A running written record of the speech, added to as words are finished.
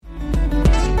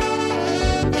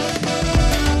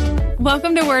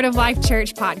Welcome to Word of Life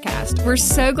Church Podcast. We're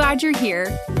so glad you're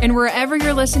here, and wherever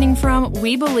you're listening from,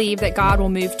 we believe that God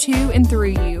will move to and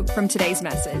through you from today's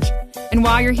message. And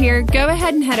while you're here, go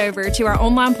ahead and head over to our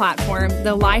online platform,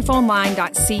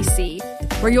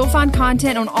 thelifeonline.cc, where you'll find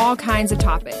content on all kinds of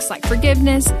topics like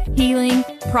forgiveness, healing,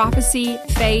 prophecy,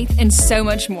 faith, and so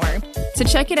much more. So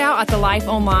check it out at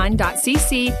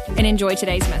thelifeonline.cc and enjoy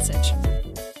today's message.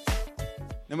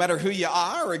 No matter who you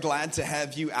are, we're glad to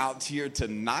have you out here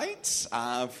tonight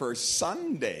for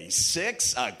Sunday,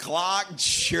 6 o'clock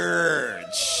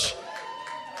church.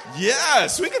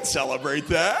 Yes, we can celebrate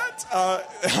that.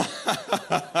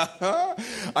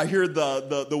 I hear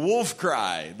the wolf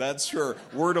cry. That's for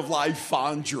Word of Life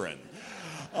Fondren.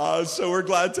 So we're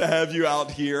glad to have you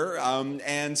out here,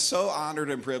 and so honored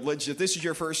and privileged. If this is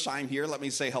your first time here, let me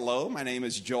say hello. My name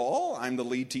is Joel. I'm the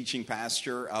lead teaching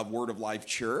pastor of Word of Life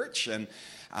Church, and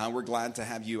we're glad to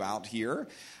have you out here.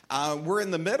 We're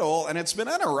in the middle, and it's been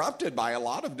interrupted by a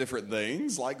lot of different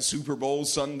things, like Super Bowl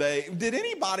Sunday. Did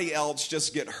anybody else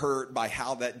just get hurt by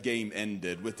how that game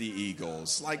ended with the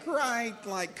Eagles?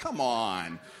 Come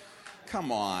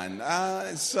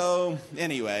on. So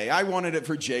anyway, I wanted it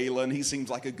for Jalen. He seems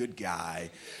like a good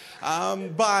guy.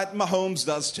 But Mahomes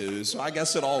does too, so I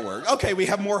guess it all worked. Okay, we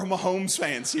have more Mahomes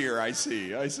fans here, I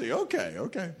see.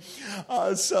 Okay.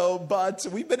 But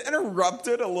we've been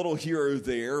interrupted a little here or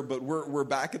there, but we're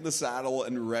back in the saddle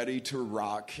and ready to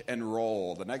rock and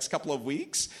roll. The next couple of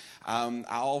weeks,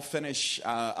 I'll finish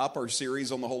up our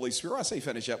series on the Holy Spirit. I say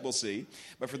finish up, we'll see.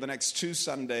 But for the next 2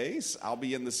 Sundays, I'll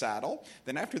be in the saddle.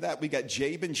 Then after that, we got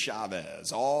Jabin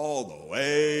Chavez all the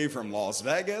way from Las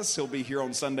Vegas. He'll be here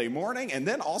on Sunday morning and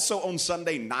then also on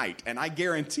Sunday night. And I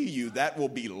guarantee you that will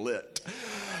be lit.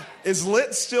 Is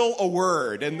lit still a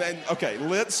word? And then, okay,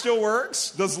 lit still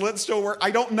works? Does lit still work? I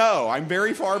don't know. I'm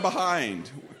very far behind.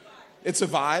 It's a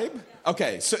vibe?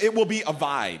 Okay, so it will be a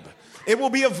vibe. It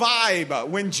will be a vibe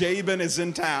when Jabin is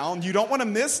in town. You don't want to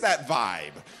miss that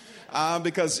vibe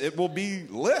because it will be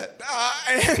lit.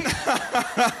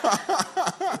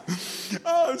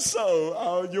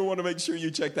 So you'll want to make sure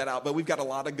you check that out. But we've got a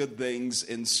lot of good things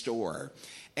in store.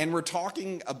 And we're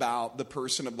talking about the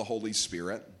person of the Holy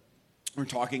Spirit. We're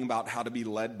talking about how to be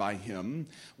led by Him.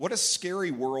 What a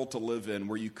scary world to live in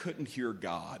where you couldn't hear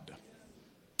God.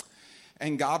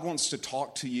 And God wants to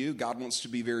talk to you. God wants to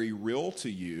be very real to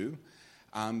you.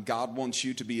 God wants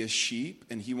you to be a sheep,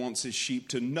 and He wants His sheep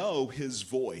to know His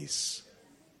voice.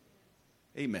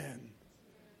 Amen.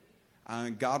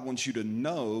 God wants you to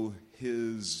know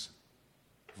His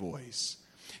voice.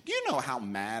 Do you know how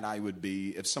mad I would be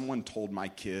if someone told my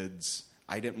kids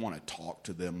I didn't want to talk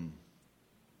to them?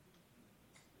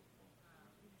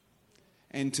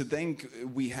 And to think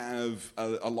we have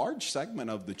a large segment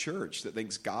of the church that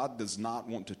thinks God does not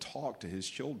want to talk to His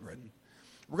children.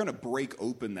 We're going to break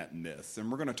open that myth, and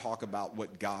we're going to talk about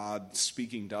what God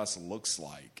speaking to us looks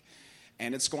like.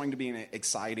 And it's going to be an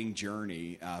exciting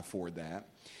journey for that.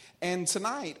 And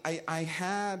tonight, I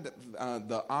had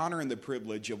the honor and the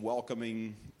privilege of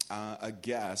welcoming a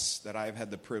guest that I've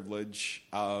had the privilege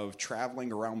of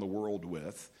traveling around the world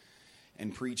with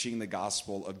and preaching the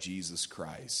gospel of Jesus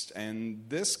Christ. And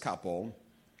this couple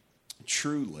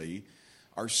truly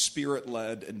are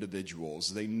spirit-led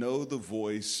individuals. They know the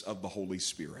voice of the Holy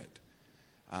Spirit.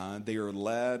 They are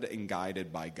led and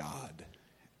guided by God.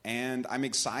 And I'm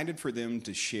excited for them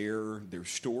to share their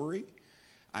story.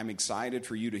 I'm excited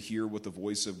for you to hear what the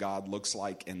voice of God looks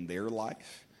like in their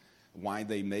life, why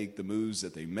they make the moves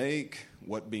that they make,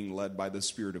 what being led by the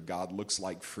Spirit of God looks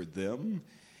like for them.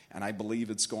 And I believe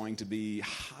it's going to be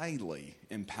highly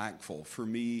impactful for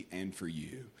me and for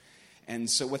you. And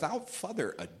so without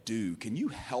further ado, can you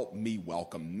help me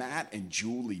welcome Matt and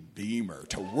Julie Beemer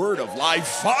to Word of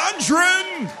Life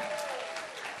Fondren?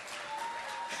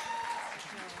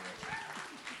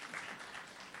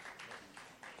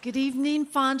 Good evening,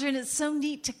 Fondren. It's so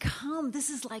neat to come. This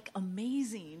is like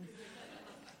amazing.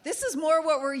 This is more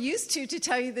what we're used to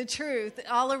tell you the truth.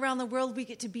 All around the world, we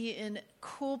get to be in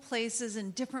cool places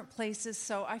and different places,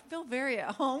 so I feel very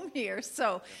at home here.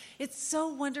 So it's so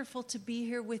wonderful to be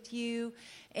here with you,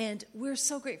 and we're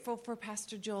so grateful for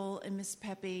Pastor Joel and Miss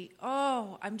Pepe.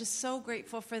 Oh, I'm just so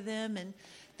grateful for them, and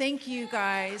thank you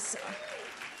guys.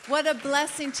 What a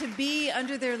blessing to be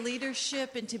under their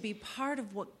leadership and to be part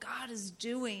of what God is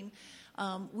doing.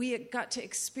 We got to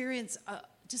experience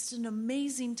just an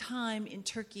amazing time in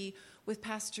Turkey with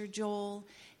Pastor Joel,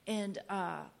 and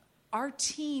our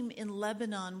team in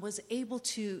Lebanon was able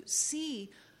to see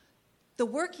the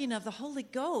working of the Holy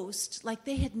Ghost like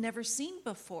they had never seen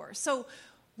before. So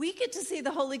we get to see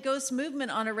the Holy Ghost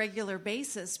movement on a regular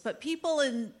basis, but people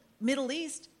in Middle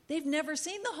East, They've never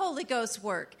seen the Holy Ghost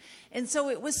work. And so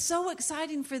it was so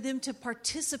exciting for them to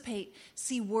participate,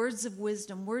 see words of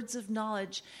wisdom, words of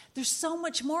knowledge. There's so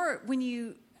much more when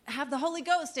you have the Holy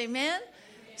Ghost, amen?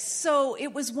 So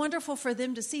it was wonderful for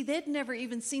them to see. They'd never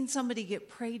even seen somebody get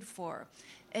prayed for.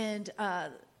 And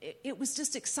it was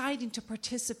just exciting to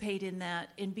participate in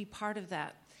that and be part of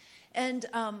that. And,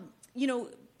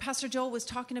 Pastor Joel was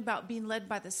talking about being led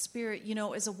by the Spirit.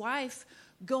 As a wife,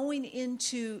 going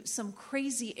into some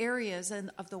crazy areas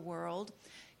of the world,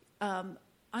 I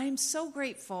am so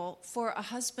grateful for a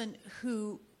husband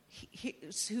who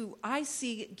I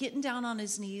see getting down on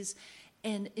his knees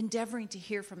and endeavoring to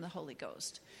hear from the Holy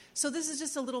Ghost. So this is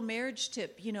just a little marriage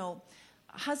tip.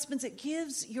 Husbands, it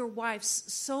gives your wives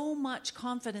so much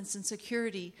confidence and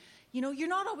security. You're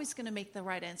not always going to make the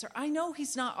right answer. I know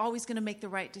he's not always going to make the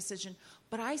right decision,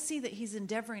 but I see that he's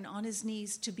endeavoring on his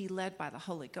knees to be led by the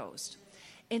Holy Ghost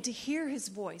and to hear his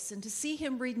voice and to see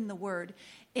him reading the word.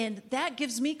 And that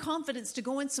gives me confidence to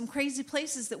go in some crazy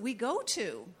places that we go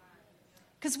to.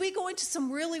 Because we go into some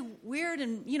really weird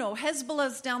and,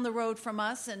 Hezbollah's down the road from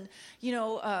us and,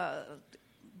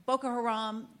 Boko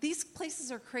Haram. These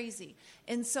places are crazy.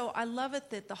 And so I love it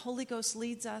that the Holy Ghost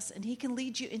leads us, and he can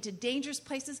lead you into dangerous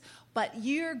places, but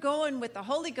you're going with the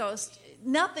Holy Ghost.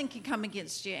 Nothing can come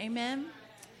against you. Amen?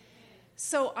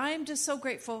 So I'm just so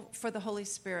grateful for the Holy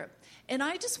Spirit. And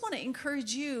I just want to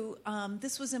encourage you,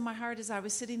 this was in my heart as I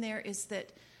was sitting there, is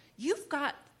that you've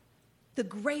got the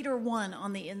greater one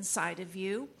on the inside of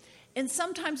you. And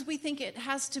sometimes we think it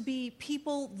has to be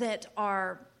people that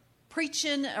are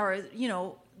preaching or,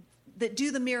 that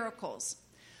do the miracles.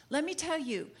 Let me tell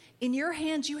you, in your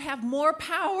hands you have more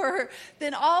power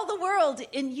than all the world,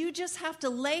 and you just have to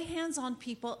lay hands on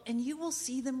people and you will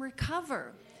see them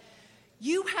recover.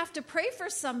 You have to pray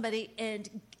for somebody and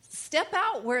step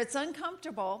out where it's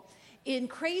uncomfortable in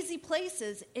crazy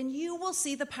places, and you will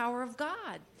see the power of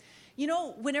God.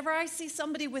 Whenever I see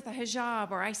somebody with a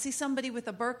hijab or I see somebody with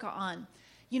a burqa on,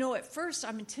 at first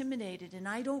I'm intimidated and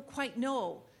I don't quite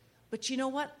know. But you know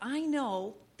what? I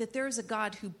know that there is a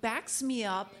God who backs me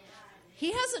up.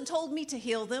 He hasn't told me to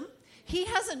heal them. He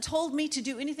hasn't told me to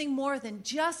do anything more than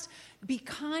just be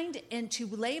kind and to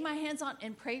lay my hands on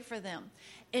and pray for them.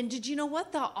 And did you know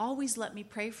what? They'll always let me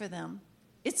pray for them.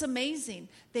 It's amazing.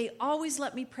 They always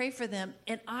let me pray for them.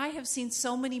 And I have seen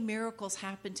so many miracles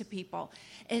happen to people.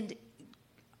 And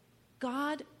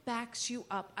God backs you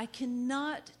up. I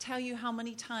cannot tell you how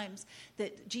many times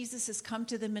that Jesus has come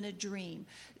to them in a dream.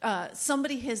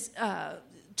 Somebody has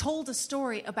told a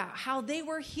story about how they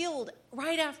were healed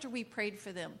right after we prayed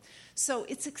for them. So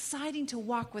it's exciting to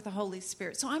walk with the Holy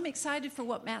Spirit. So I'm excited for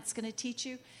what Matt's going to teach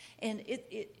you, and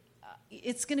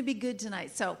it's going to be good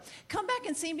tonight. So come back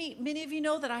and see me. Many of you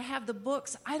know that I have the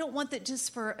books. I don't want that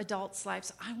just for adults'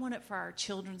 lives. I want it for our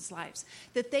children's lives,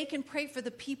 that they can pray for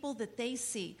the people that they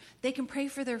see. They can pray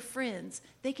for their friends.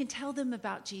 They can tell them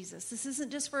about Jesus. This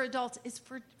isn't just for adults. It's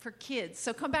for kids.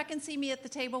 So come back and see me at the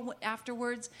table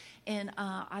afterwards, and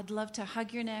I'd love to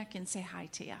hug your neck and say hi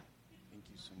to you. Thank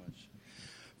you so much.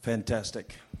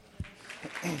 Fantastic.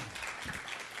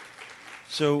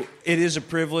 So it is a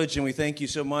privilege, and we thank you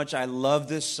so much. I love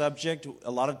this subject.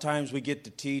 A lot of times we get to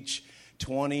teach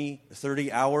 20,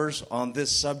 30 hours on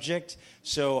this subject.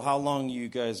 So how long you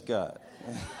guys got?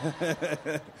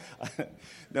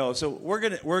 No, so we're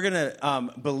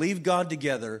gonna believe God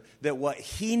together that what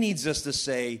He needs us to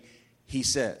say, He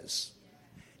says.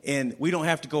 And we don't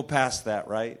have to go past that,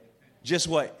 right? Just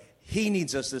what He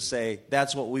needs us to say,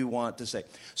 that's what we want to say.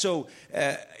 So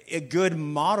a good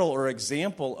model or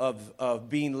example of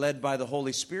being led by the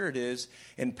Holy Spirit is,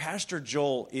 and Pastor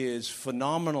Joel is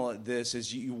phenomenal at this,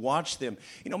 as you watch them.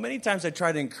 Many times I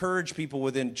try to encourage people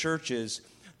within churches,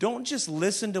 don't just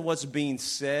listen to what's being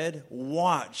said,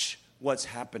 watch what's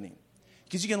happening.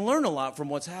 Because you can learn a lot from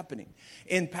what's happening.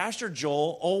 And Pastor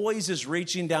Joel always is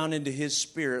reaching down into his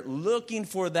spirit, looking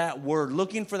for that word,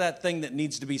 looking for that thing that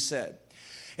needs to be said.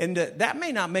 And that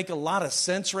may not make a lot of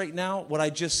sense right now, what I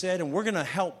just said, and we're going to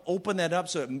help open that up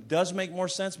so it does make more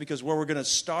sense, because where we're going to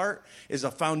start is a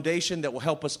foundation that will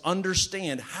help us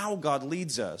understand how God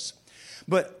leads us.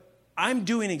 But I'm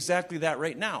doing exactly that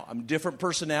right now. I'm a different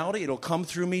personality. It'll come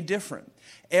through me different.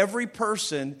 Every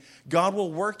person, God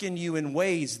will work in you in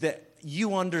ways that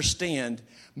you understand,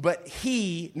 but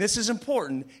He, and this is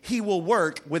important, He will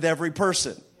work with every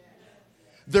person.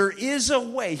 There is a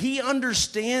way. He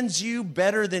understands you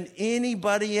better than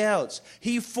anybody else.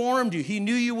 He formed you. He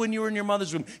knew you when you were in your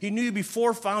mother's womb. He knew you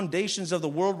before foundations of the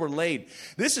world were laid.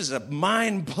 This is a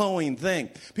mind-blowing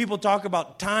thing. People talk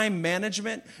about time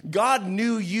management. God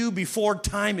knew you before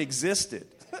time existed.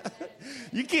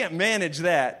 You can't manage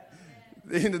that.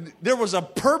 There was a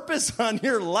purpose on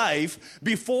your life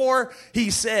before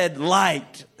he said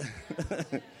light.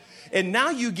 And now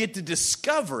you get to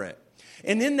discover it.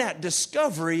 And in that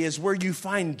discovery is where you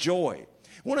find joy.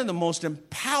 One of the most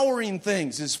empowering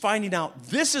things is finding out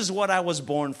this is what I was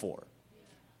born for.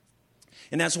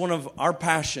 And that's one of our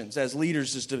passions as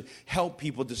leaders, is to help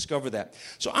people discover that.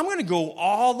 So I'm going to go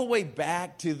all the way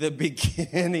back to the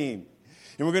beginning.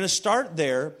 And we're going to start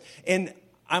there. And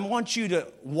I want you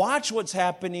to watch what's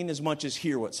happening as much as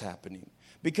hear what's happening.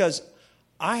 Because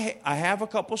I have a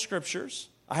couple scriptures.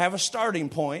 I have a starting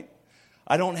point.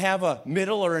 I don't have a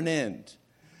middle or an end.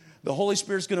 The Holy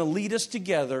Spirit's going to lead us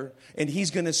together, and He's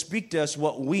going to speak to us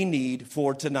what we need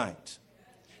for tonight.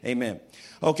 Amen.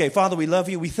 Okay, Father, we love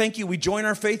you. We thank you. We join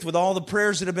our faith with all the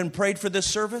prayers that have been prayed for this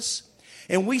service.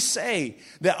 And we say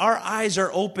that our eyes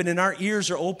are open and our ears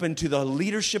are open to the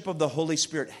leadership of the Holy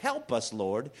Spirit. Help us,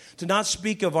 Lord, to not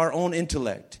speak of our own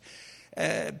intellect.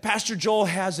 Pastor Joel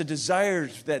has a desire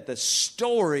that the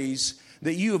stories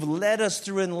that you have led us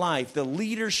through in life, the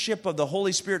leadership of the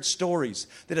Holy Spirit stories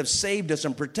that have saved us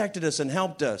and protected us and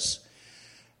helped us,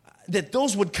 that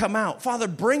those would come out. Father,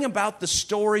 bring about the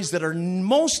stories that are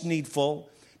most needful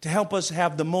to help us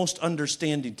have the most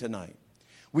understanding tonight.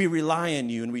 We rely on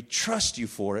you and we trust you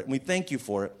for it, and we thank you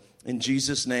for it. In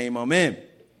Jesus' name, amen.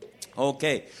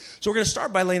 Okay, so we're going to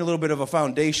start by laying a little bit of a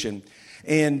foundation.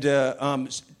 And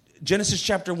Genesis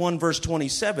chapter 1, verse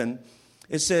 27,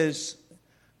 it says,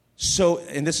 so,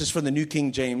 and this is from the New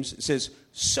King James, it says,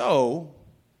 so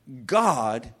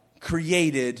God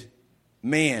created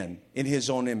man in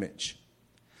his own image.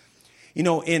 You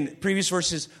know, in previous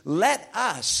verses, let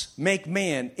us make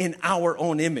man in our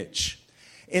own image.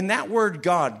 In that word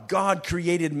God, God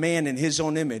created man in his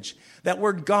own image. That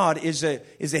word God is a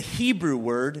Hebrew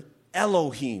word,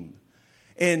 Elohim.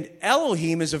 And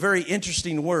Elohim is a very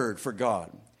interesting word for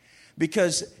God,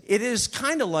 because it is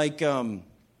kind of like,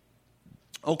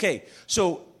 okay,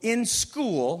 so in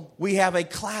school, we have a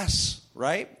class,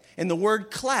 right? And the word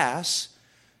class,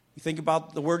 you think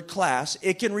about the word class,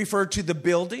 it can refer to the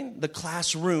building, the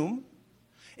classroom.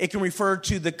 It can refer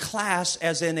to the class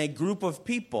as in a group of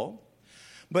people.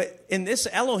 But in this,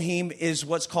 Elohim is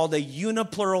what's called a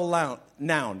uniplural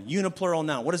noun. Uniplural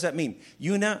noun. What does that mean?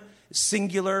 Una,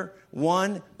 singular,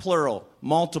 one, plural,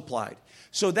 multiplied.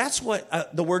 So that's what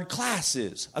the word class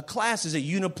is. A class is a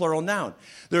uniplural noun.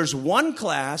 There's one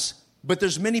class, but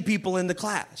there's many people in the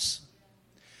class.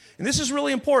 And this is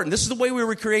really important. This is the way we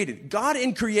were created. God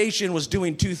in creation was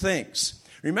doing two things.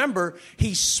 Remember,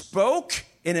 He spoke,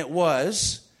 and it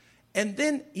was, and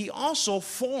then He also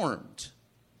formed.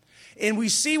 And we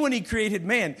see when He created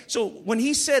man. So when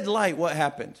He said light, what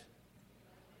happened?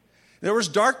 There was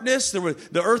darkness.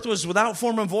 The earth was without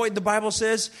form and void, the Bible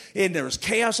says. And there was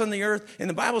chaos on the earth. And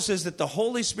the Bible says that the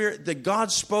Holy Spirit, that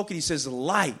God spoke, and He says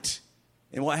light.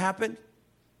 And what happened?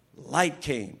 Light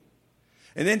came.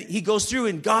 And then He goes through,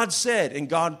 and God said, and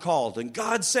God called. And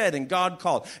God said, and God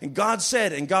called. And God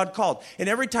said, and God called. And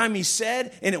every time He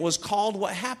said, and it was called,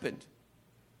 what happened?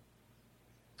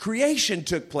 Creation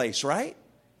took place, right?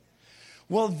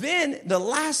 Well, then the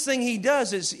last thing He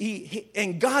does is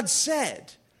and God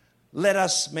said, let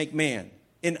us make man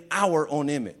in our own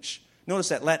image. Notice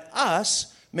that. Let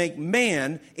us make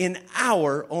man in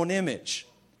our own image.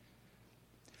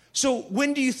 So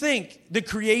when do you think the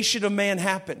creation of man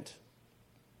happened?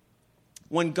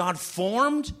 When God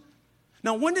formed?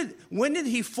 Now, when did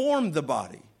He form the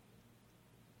body?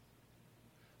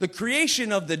 The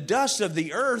creation of the dust of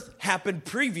the earth happened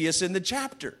previous in the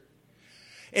chapter.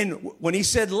 And when He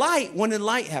said light, when did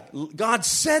light happen? God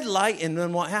said light, and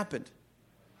then what happened?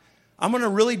 I'm going to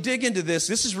really dig into this.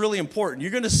 This is really important.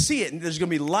 You're going to see it, and there's going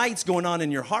to be lights going on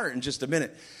in your heart in just a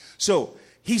minute. So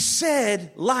He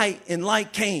said light, and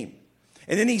light came.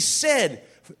 And then He said,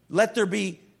 let there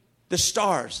be the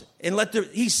stars. And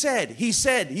He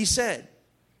said.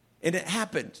 And it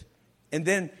happened.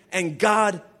 And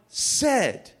God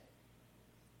said,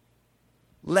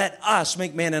 let us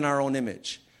make man in our own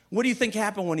image. What do you think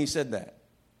happened when He said that?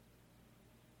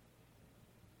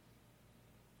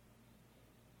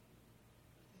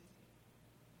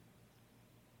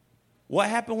 What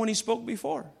happened when He spoke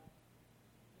before?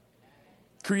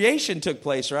 Creation took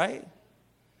place, right?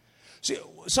 See,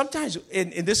 sometimes,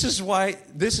 and this is why,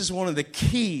 this is one of the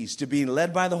keys to being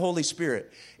led by the Holy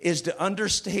Spirit, is to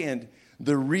understand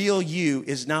the real you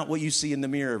is not what you see in the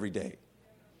mirror every day.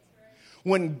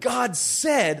 When God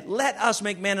said, let us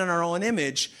make man in our own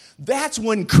image, that's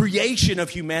when creation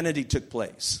of humanity took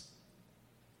place.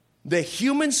 The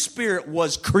human spirit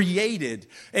was created,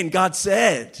 and God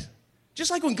said, just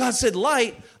like when God said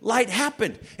light, light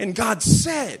happened. And God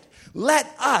said,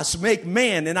 let us make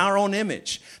man in our own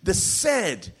image. The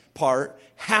said part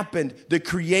happened. The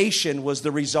creation was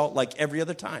the result like every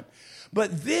other time.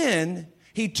 But then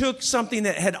he took something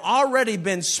that had already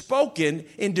been spoken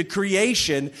into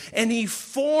creation and he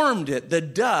formed it. The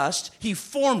dust, he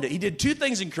formed it. He did two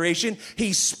things in creation.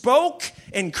 He spoke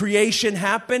and creation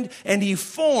happened, and he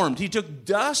formed. He took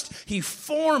dust, he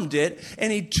formed it,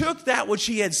 and he took that which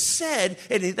he had said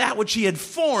and that which he had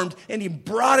formed, and he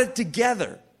brought it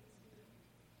together.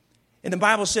 And the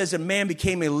Bible says that man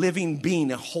became a living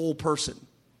being, a whole person.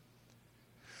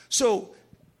 So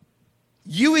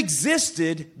you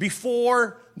existed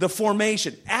before the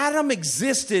formation. Adam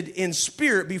existed in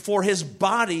spirit before his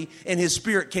body and his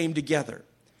spirit came together.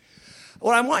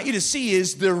 What I want you to see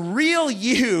is the real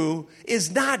you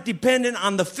is not dependent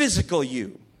on the physical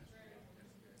you.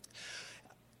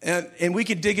 And we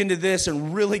could dig into this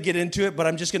and really get into it, but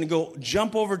I'm just going to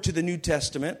jump over to the New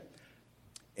Testament.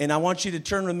 And I want you to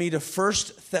turn with me to 1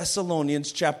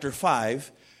 Thessalonians chapter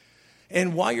 5.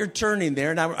 And while you're turning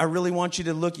there, and I really want you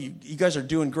to look, you guys are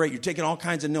doing great. You're taking all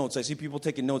kinds of notes. I see people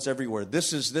taking notes everywhere.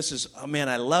 This is oh man,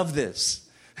 I love this.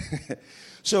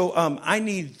 So I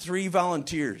need 3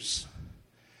 volunteers.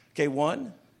 Okay,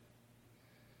 1.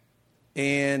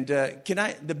 And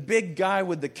the big guy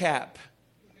with the cap.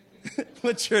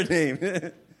 What's your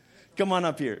name? Come on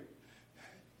up here.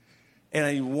 And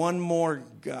I need 1 more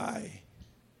guy.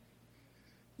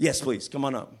 Yes, please, come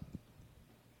on up.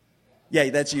 Yeah,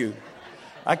 that's you.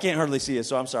 I can't hardly see it,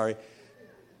 so I'm sorry.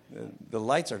 The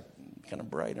lights are kind of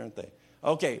bright, aren't they?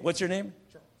 Okay, what's your name?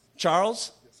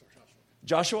 Charles? Yes, sir,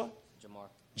 Joshua?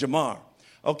 Jamar.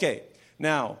 Okay,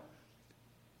 now,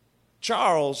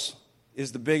 Charles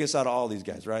is the biggest out of all these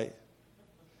guys, right?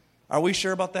 Are we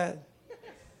sure about that?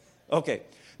 Okay,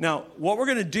 now, what we're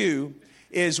going to do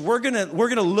is we're going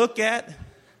to look at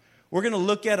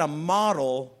a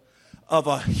model of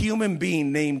a human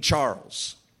being named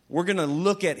Charles. We're going to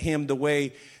look at him the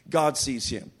way God sees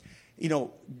him. You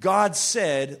know, God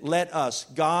said, let us.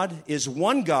 God is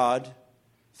one God,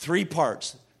 3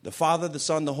 parts. The Father, the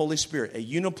Son, the Holy Spirit. A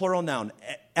uniplural noun,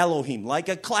 Elohim. Like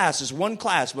a class, is one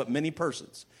class, but many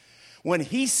persons. When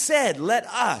he said, let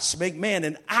us make man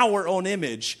in our own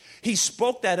image, he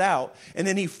spoke that out, and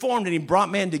then he formed and he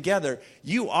brought man together.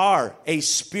 You are a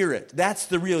spirit. That's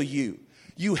the real you.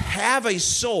 You have a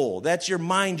soul, that's your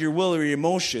mind, your will, or your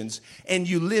emotions, and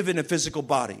you live in a physical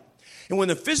body. And when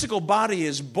the physical body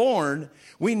is born,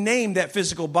 we name that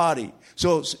physical body.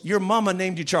 So your mama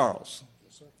named you Charles.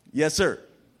 Yes, sir. Yes, sir.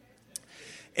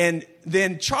 And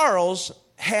then Charles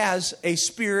has a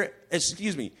spirit,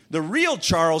 the real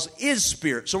Charles is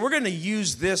spirit. So we're going to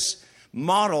use this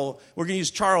model. We're going to use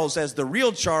Charles as the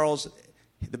real Charles,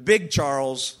 the big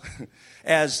Charles,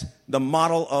 as the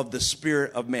model of the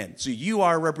spirit of man. So you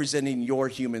are representing your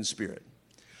human spirit.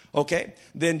 Okay?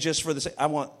 Then just for the sake, I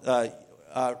want,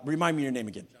 remind me your name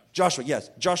again. Joshua, yes.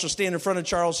 Joshua, stand in front of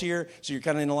Charles here, so you're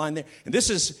kind of in the line there. And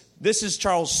this is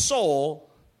Charles'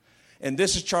 soul, and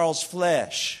this is Charles'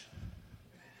 flesh.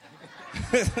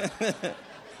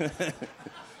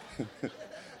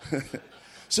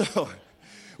 So,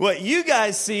 what you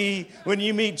guys see when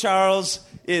you meet Charles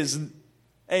is,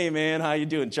 hey, man, how you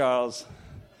doing, Charles?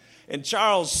 And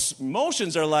Charles'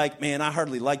 emotions are like, man, I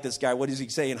hardly like this guy. What is he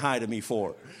saying hi to me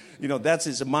for? You know, that's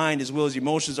his mind, his will, his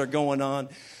emotions are going on.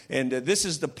 And this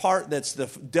is the part that's the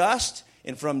dust.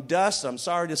 And from dust, I'm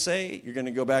sorry to say, you're going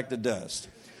to go back to dust.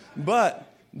 But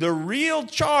the real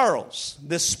Charles,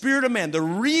 the spirit of man, the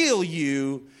real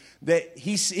you, that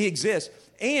he exists.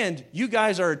 And you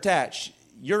guys are attached.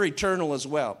 You're eternal as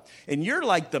well. And you're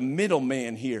like the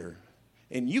middleman here.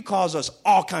 And you cause us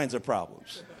all kinds of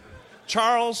problems.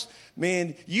 Charles,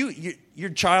 man, you're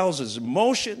Charles's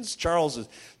emotions, Charles's,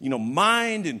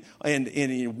 mind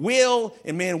and will.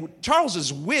 And man,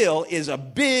 Charles's will is a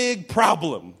big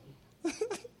problem.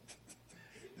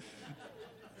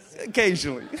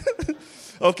 Occasionally.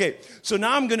 Okay, so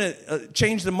now I'm going to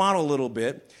change the model a little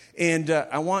bit. And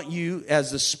I want you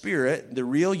as the spirit, the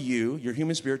real you, your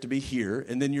human spirit, to be here.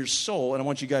 And then your soul, and I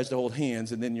want you guys to hold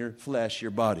hands. And then your flesh,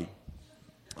 your body.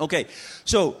 Okay,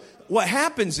 so what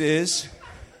happens is,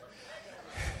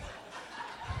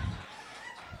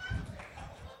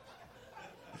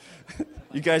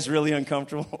 you guys really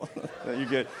uncomfortable? You're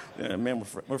good. Yeah, man,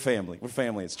 we're family. We're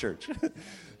family. It's church.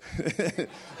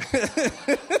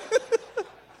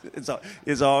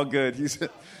 It's all good.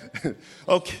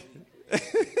 Okay.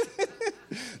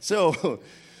 So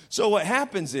what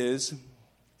happens is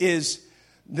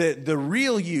the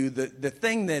real you, the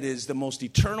thing that is the most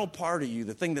eternal part of you,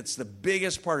 the thing that's the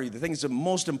biggest part of you, the thing that's the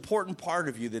most important part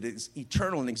of you that is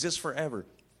eternal and exists forever,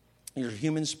 your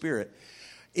human spirit.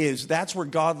 that's where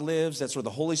God lives. That's where the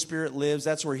Holy Spirit lives.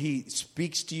 That's where he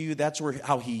speaks to you. That's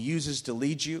how he uses to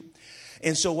lead you.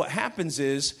 And so what happens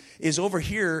is over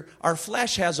here, our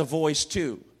flesh has a voice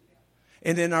too.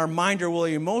 And then our mind or will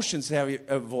emotions have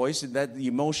a voice, and that the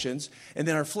emotions. And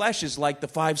then our flesh is like the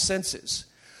five senses.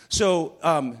 So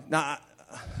now,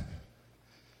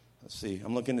 let's see.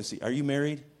 I'm looking to see. Are you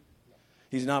married?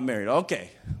 He's not married.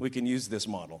 Okay, we can use this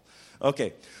model.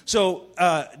 Okay, so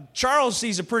Charles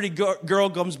sees a pretty girl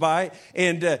comes by,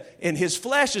 and his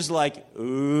flesh is like,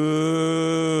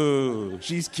 ooh,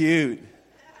 she's cute.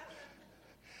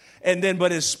 And then,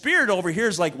 but his spirit over here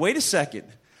is like, wait a second.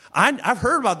 I've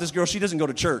heard about this girl. She doesn't go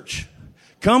to church.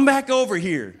 Come back over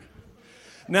here.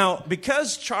 Now,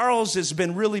 because Charles has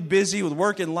been really busy with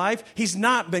work and life, he's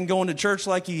not been going to church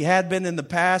like he had been in the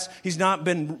past. He's not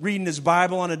been reading his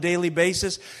Bible on a daily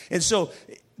basis. And so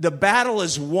the battle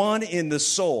is won in the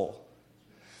soul.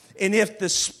 And if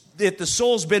the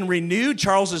soul's been renewed,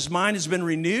 Charles's mind has been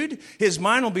renewed, his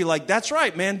mind will be like, that's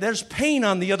right, man, there's pain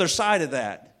on the other side of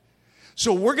that.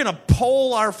 So we're going to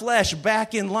pull our flesh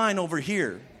back in line over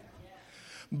here.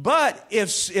 But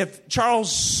if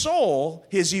Charles' soul,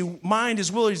 his mind,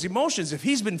 his will, his emotions, if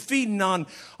he's been feeding on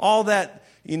all that,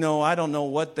 I don't know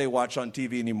what they watch on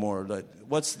TV anymore.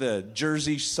 What's the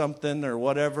Jersey something or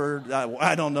whatever?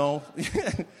 I don't know.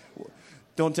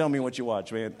 Don't tell me what you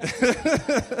watch, man.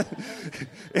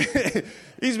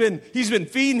 He's been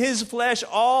feeding his flesh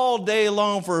all day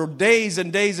long for days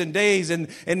and days and days, and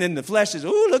then the flesh says,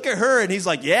 "Ooh, look at her," and he's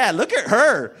like, "Yeah, look at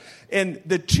her." And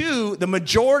the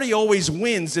majority always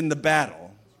wins in the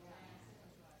battle.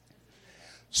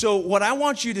 So what I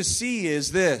want you to see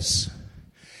is this,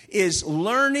 is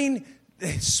learning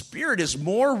the Spirit is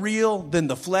more real than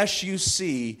the flesh you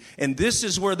see, and this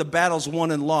is where the battle's won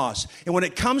and lost. And when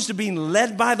it comes to being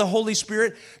led by the Holy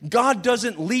Spirit, God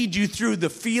doesn't lead you through the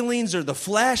feelings or the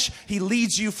flesh. He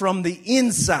leads you from the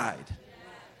inside.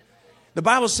 The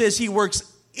Bible says He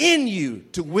works in you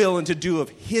to will and to do of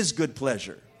His good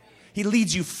pleasure. He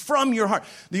leads you from your heart.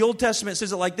 The Old Testament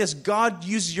says it like this: God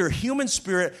uses your human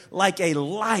spirit like a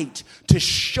light to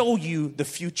show you the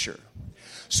future.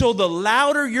 So the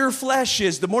louder your flesh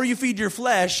is, the more you feed your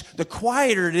flesh, the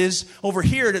quieter it is over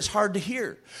here, and it's hard to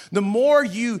hear. The more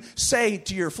you say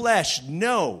to your flesh,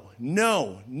 no,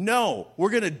 no, no, we're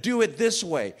going to do it this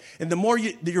way. And the more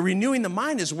you're renewing the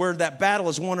mind is where that battle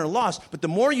is won or lost. But the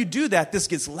more you do that, this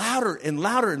gets louder and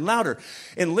louder and louder.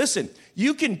 And listen,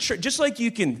 you can, just like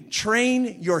you can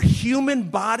train your human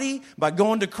body by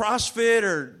going to CrossFit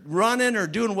or running or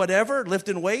doing whatever,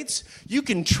 lifting weights, you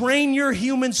can train your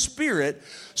human spirit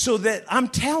so that I'm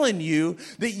telling you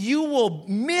that you will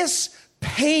miss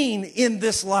pain in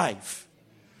this life.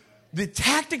 The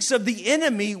tactics of the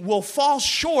enemy will fall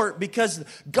short because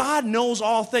God knows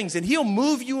all things, and He'll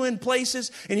move you in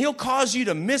places, and He'll cause you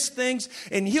to miss things,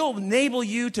 and He'll enable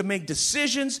you to make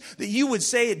decisions that you would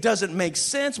say it doesn't make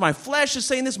sense. My flesh is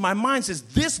saying this. My mind says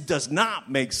this does not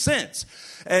make sense.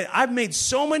 And I've made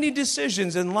so many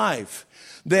decisions in life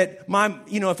that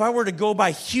if I were to go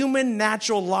by human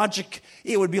natural logic,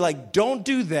 it would be like, don't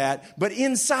do that. But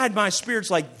inside my spirit's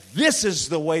like, this is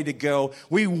the way to go.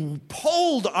 We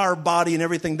pulled our body and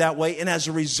everything that way. And as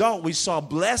a result, we saw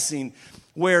blessing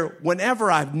where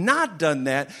whenever I've not done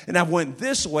that and I went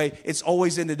this way, it's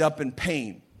always ended up in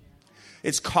pain.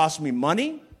 It's cost me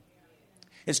money.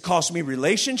 It's cost me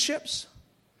relationships.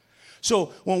 So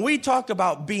when we talk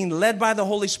about being led by the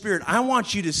Holy Spirit, I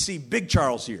want you to see Big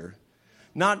Charles here.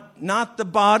 Not the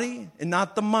body and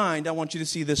not the mind. I want you to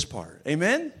see this part.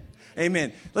 Amen?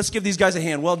 Amen. Let's give these guys a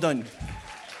hand. Well done.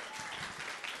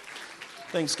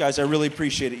 Thanks, guys. I really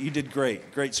appreciate it. You did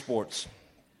great. Great sports.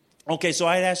 Okay, so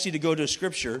I had asked you to go to a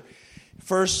scripture.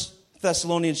 1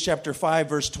 Thessalonians chapter 5,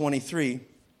 verse 23.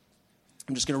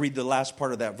 I'm just going to read the last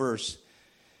part of that verse.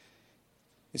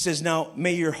 It says, "Now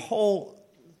may your whole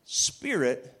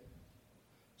spirit,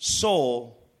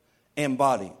 soul, and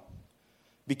body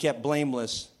be kept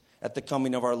blameless at the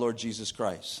coming of our Lord Jesus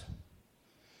Christ."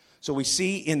 So we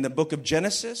see in the book of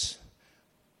Genesis,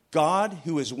 God,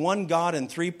 who is one God in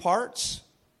three parts,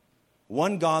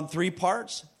 one God, three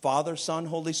parts, Father, Son,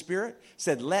 Holy Spirit,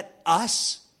 said, let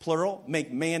us, plural,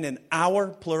 make man in our,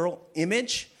 plural,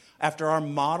 image, after our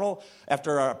model,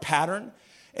 after our pattern.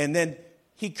 And then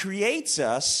He creates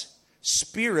us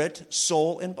spirit,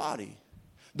 soul, and body.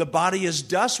 The body is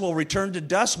dust, will return to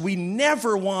dust. We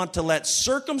never want to let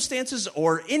circumstances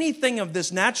or anything of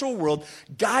this natural world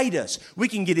guide us. We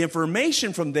can get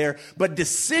information from there, but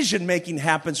decision-making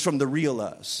happens from the real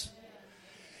us.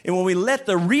 And when we let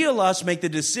the real us make the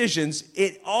decisions,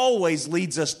 it always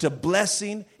leads us to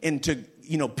blessing and to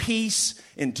peace,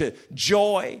 into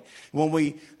joy. When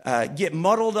we get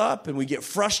muddled up and we get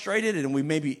frustrated and we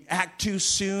maybe act too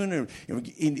soon,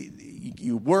 and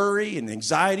you worry and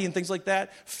anxiety and things like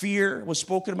that. Fear was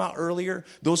spoken about earlier,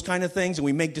 those kind of things, and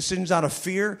we make decisions out of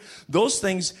fear. Those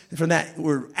things, from that,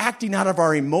 we're acting out of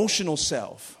our emotional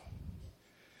self,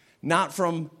 not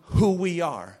from who we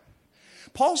are.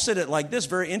 Paul said it like this,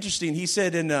 very interesting. He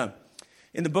said in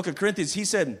the book of Corinthians, he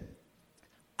said,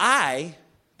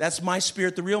 that's my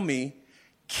spirit, the real me,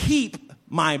 keep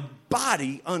my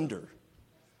body under.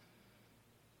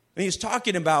 And he's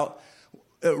talking about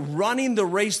running the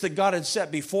race that God had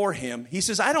set before him. He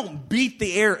says, I don't beat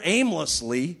the air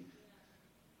aimlessly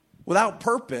without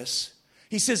purpose.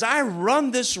 He says, I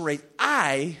run this race.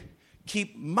 I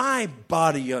keep my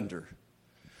body under.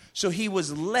 So he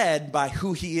was led by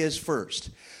who he is first.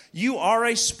 You are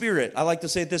a spirit. I like to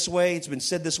say it this way. It's been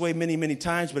said this way many, many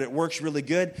times, but it works really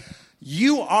good.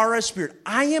 You are a spirit.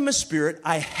 I am a spirit.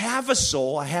 I have a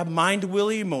soul. I have mind, will,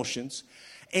 emotions,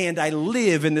 and I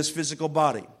live in this physical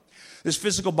body. This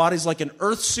physical body is like an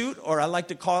earth suit, or I like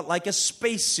to call it like a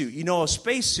space suit. You know, a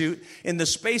space suit in the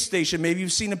space station, maybe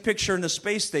you've seen a picture in the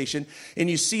space station, and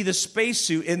you see the space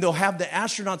suit, and they'll have the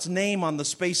astronaut's name on the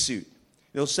space suit.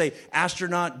 They'll say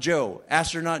astronaut Joe,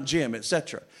 astronaut Jim,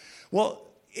 etc. Well,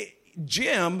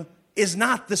 Jim is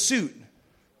not the suit.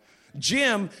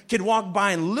 Jim could walk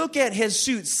by and look at his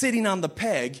suit sitting on the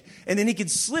peg, and then he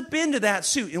could slip into that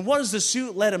suit. And what does the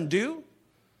suit let him do?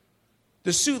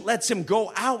 The suit lets him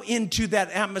go out into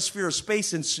that atmosphere of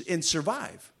space and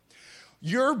survive.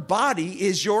 Your body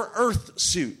is your earth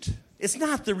suit. It's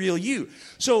not the real you.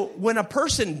 So when a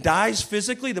person dies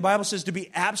physically, the Bible says to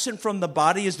be absent from the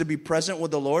body is to be present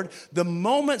with the Lord. The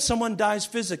moment someone dies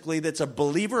physically that's a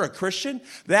believer, a Christian,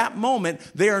 that moment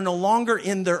they are no longer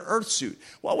in their earth suit.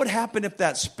 What would happen if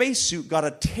that space suit got a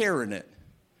tear in it?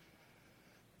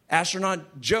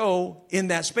 Astronaut Joe in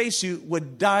that spacesuit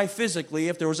would die physically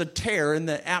if there was a tear in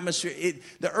the atmosphere.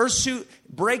 The earth suit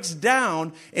breaks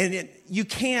down, and you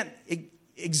can't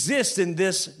exist in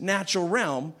this natural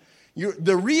realm.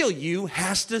 The real you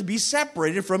has to be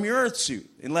separated from your earth suit,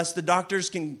 unless the doctors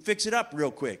can fix it up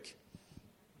real quick.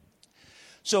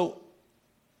 So,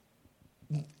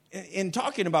 in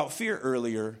talking about fear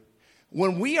earlier,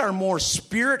 when we are more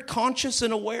spirit conscious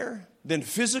and aware than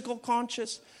physical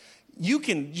conscious, you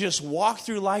can just walk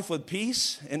through life with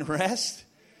peace and rest.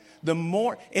 And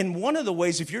one of the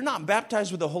ways, if you're not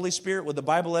baptized with the Holy Spirit, with the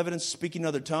Bible evidence, speaking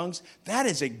other tongues, that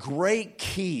is a great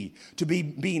key to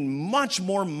being much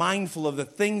more mindful of the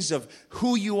things of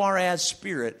who you are as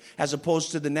spirit, as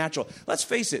opposed to the natural. Let's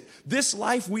face it, this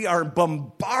life we are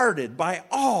bombarded by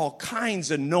all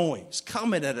kinds of noise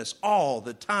coming at us all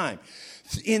the time,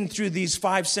 in through these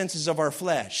five senses of our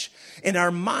flesh. And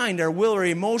our mind, our will, our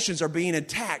emotions are being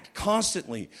attacked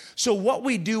constantly. So what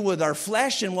we do with our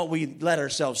flesh and what we let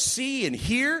ourselves see and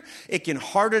hear, it can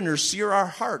harden or sear our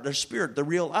heart, our spirit, the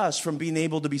real us, from being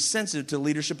able to be sensitive to the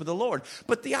leadership of the Lord.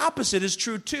 But the opposite is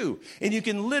true too. And you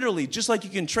can literally, just like you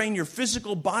can train your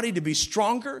physical body to be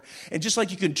stronger, and just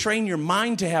like you can train your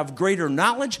mind to have greater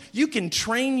knowledge, you can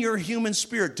train your human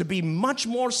spirit to be much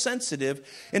more sensitive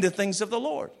into things of the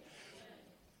Lord.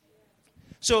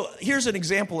 So here's an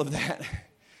example of that.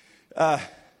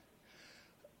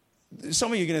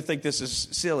 Some of you are going to think this is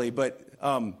silly, but,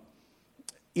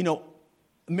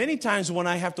 many times when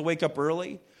I have to wake up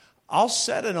early, I'll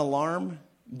set an alarm,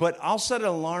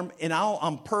 and I'll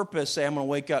on purpose say I'm going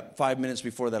to wake up 5 minutes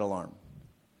before that alarm.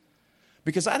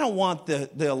 Because I don't want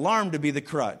the alarm to be the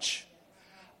crutch.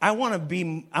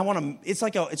 It's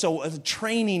a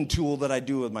training tool that I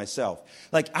do with myself.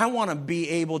 Like, I want to be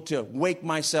able to wake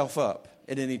myself up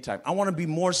at any time. I want to be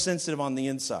more sensitive on the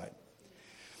inside.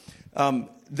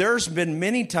 There's been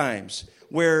many times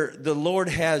where the Lord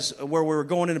where we were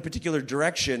going in a particular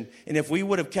direction, and if we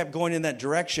would have kept going in that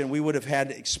direction, we would have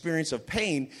had experience of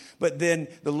pain, but then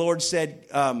the Lord said,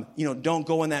 don't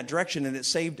go in that direction, and it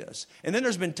saved us. And then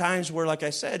there's been times where, like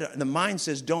I said, the mind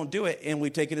says, don't do it, and we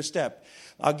take it a step.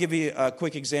 I'll give you a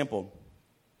quick example.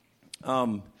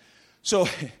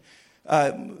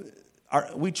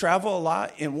 We travel a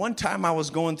lot, and one time I was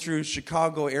going through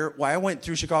I went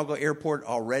through Chicago Airport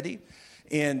already,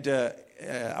 and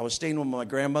I was staying with my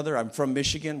grandmother. I'm from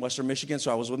Michigan, Western Michigan,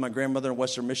 so I was with my grandmother in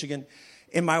Western Michigan,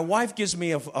 and my wife gives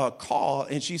me a call,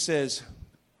 and she says,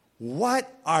 "What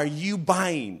are you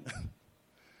buying?"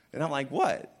 And I'm like,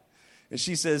 "What?" And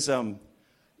she says,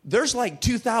 "There's like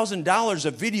 $2,000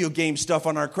 of video game stuff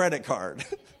on our credit card."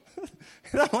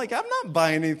 And I'm like, "I'm not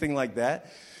buying anything like that."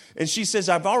 And she says,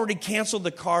 I've already canceled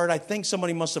the card. I think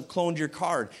somebody must have cloned your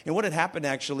card. And what had happened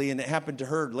actually, and it happened to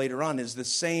her later on, is the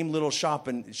same little shop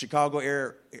in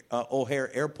Chicago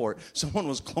O'Hare Airport. Someone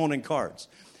was cloning cards.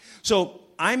 So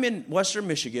I'm in Western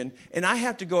Michigan, and I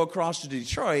have to go across to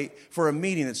Detroit for a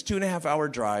meeting. It's 2.5 hour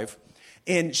drive.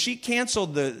 And she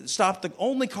canceled the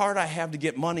only card I have to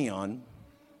get money on.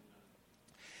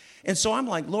 And so I'm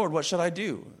like, Lord, what should I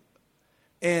do?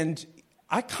 And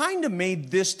I kind of made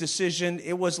this decision.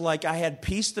 It was like I had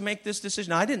peace to make this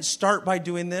decision. Now, I didn't start by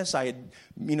doing this. I had,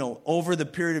 over the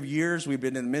period of years, we've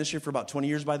been in the ministry for about 20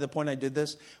 years by the point I did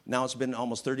this. Now it's been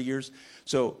almost 30 years.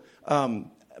 So, I'm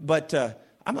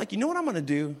like, you know what I'm going to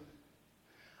do?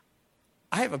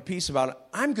 I have a peace about it.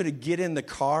 I'm going to get in the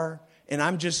car, and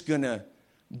I'm just going to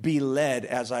be led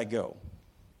as I go.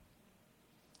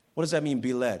 What does that mean,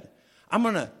 be led? I'm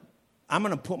going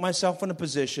to put myself in a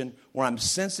position where I'm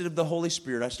sensitive to the Holy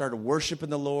Spirit. I started worshiping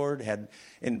the Lord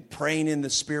and praying in the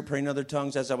Spirit, praying in other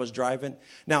tongues as I was driving.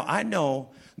 Now, I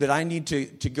know that I need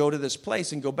to go to this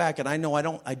place and go back, and I know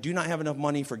I do not have enough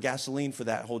money for gasoline for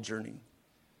that whole journey.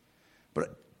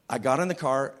 But I got in the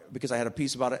car because I had a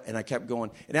peace about it, and I kept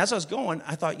going. And as I was going,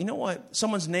 I thought, you know what?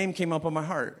 Someone's name came up on my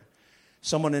heart.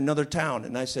 Someone in another town.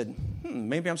 And I said,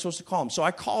 maybe I'm supposed to call him. So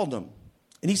I called him.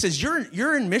 And he says,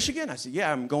 you're in Michigan? I said,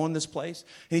 yeah, I'm going this place.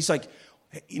 And he's like,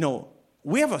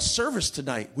 we have a service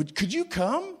tonight. Could you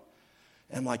come?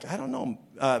 And I'm like, I don't know.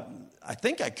 I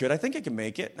think I could. I think I can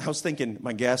make it. I was thinking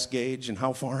my gas gauge and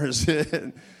how far is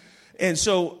it? And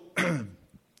so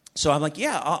I'm like,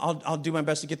 yeah, I'll do my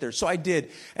best to get there. So I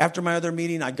did. After my other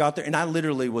meeting, I got there, and I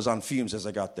literally was on fumes as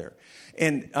I got there.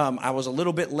 And I was a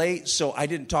little bit late, so I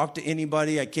didn't talk to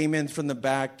anybody. I came in from the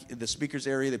back, the speaker's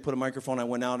area. They put a microphone. I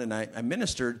went out, and I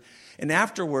ministered. And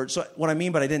afterwards, so what I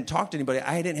mean by I didn't talk to anybody,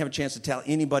 I didn't have a chance to tell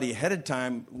anybody ahead of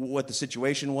time what the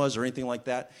situation was or anything like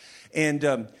that.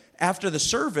 And after the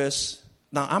service,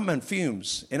 now I'm on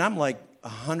fumes, and I'm like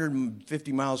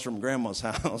 150 miles from Grandma's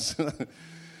house.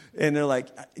 And they're like,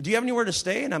 do you have anywhere to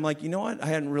stay? And I'm like, you know what? I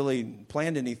hadn't really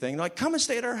planned anything. They're like, come and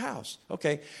stay at our house.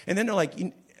 Okay. And then they're like,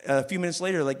 a few minutes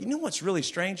later, like, you know what's really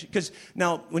strange? Because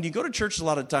now when you go to church, a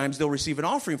lot of times they'll receive an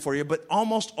offering for you, but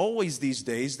almost always these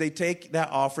days they take that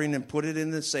offering and put it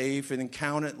in the safe and then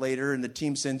count it later, and the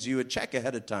team sends you a check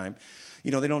ahead of time.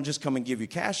 They don't just come and give you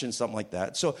cash and something like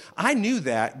that. So I knew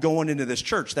that going into this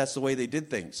church, that's the way they did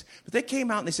things. But they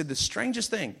came out and they said the strangest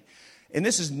thing, and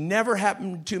this has never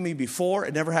happened to me before,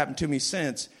 it never happened to me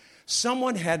since.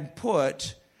 Someone had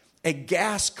put a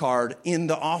gas card in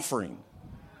the offering.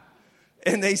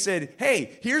 And they said,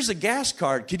 hey, here's a gas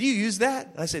card. Could you use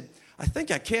that? I said, I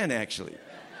think I can, actually.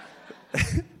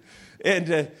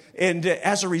 And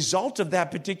as a result of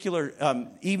that particular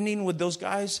evening with those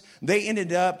guys, they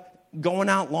ended up going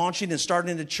out, launching, and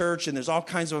starting into church. And there's all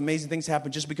kinds of amazing things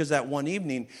happen just because of that one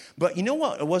evening. But you know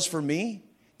what it was for me?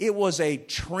 It was a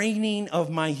training of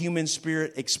my human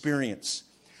spirit experience.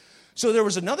 So there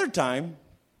was another time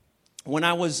when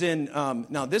I was in,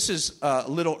 now this is a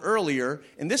little earlier,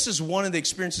 and this is one of the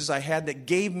experiences I had that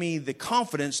gave me the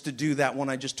confidence to do that one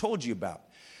I just told you about.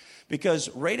 Because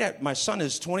my son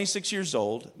is 26 years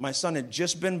old. My son had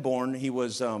just been born. He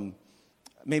was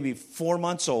maybe 4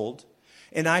 months old.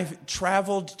 And I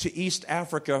traveled to East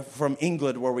Africa from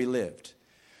England where we lived.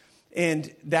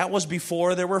 And that was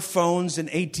before there were phones and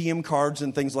ATM cards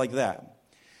and things like that.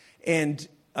 And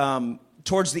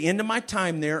towards the end of my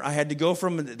time there, I had to go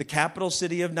from the capital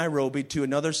city of Nairobi to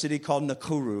another city called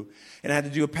Nakuru. And I had to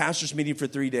do a pastor's meeting for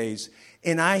 3 days.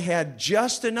 And I had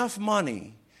just enough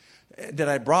money that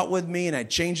I brought with me, and I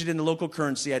changed it into local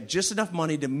currency. I had just enough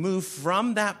money to move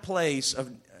from that place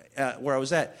of where I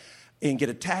was at and get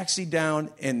a taxi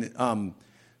down. And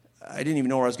I didn't even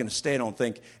know where I was going to stay, I don't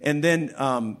think. And then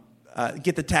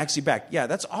get the taxi back. Yeah,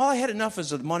 that's all I had enough is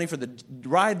the money for the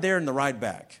ride there and the ride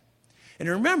back. And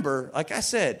remember, like I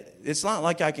said, it's not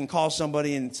like I can call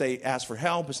somebody and say, ask for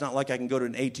help. It's not like I can go to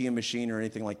an ATM machine or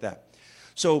anything like that.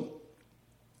 So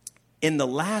in the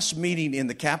last meeting in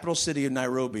the capital city of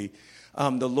Nairobi,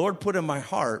 the Lord put in my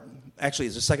heart, actually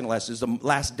it's the second to last, it's the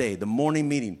last day, the morning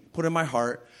meeting, put in my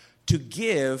heart to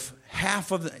give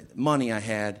half of the money I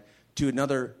had to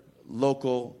another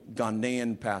local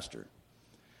Ghanaian pastor.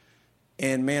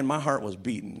 And man, my heart was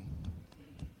beaten.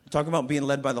 Talk about being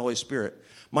led by the Holy Spirit.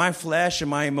 My flesh and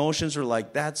my emotions were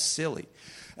like, that's silly.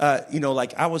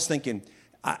 Like I was thinking,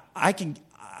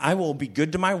 I will be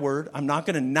good to my word. I'm not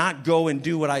going to not go and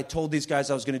do what I told these guys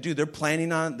I was going to do. They're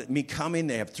planning on me coming.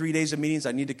 They have 3 days of meetings.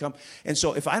 I need to come. And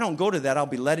so if I don't go to that, I'll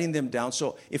be letting them down.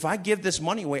 So if I give this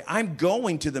money away, I'm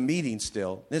going to the meeting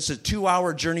still. It's a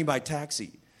 2-hour journey by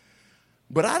taxi.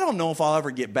 But I don't know if I'll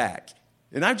ever get back.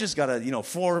 And I've just got a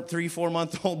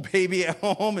 3-4-month-old baby at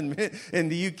home in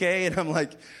the UK, and I'm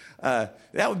like,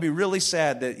 that would be really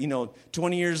sad that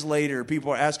 20 years later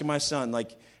people are asking my son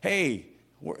like, hey,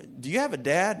 do you have a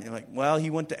dad? And I'm like, well, he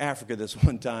went to Africa this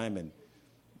one time and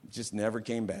just never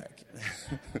came back.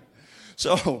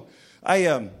 So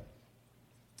I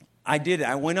did it.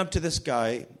 I went up to this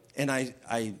guy and I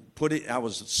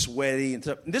was sweaty and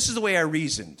stuff. This is the way I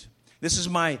reasoned. This is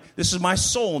my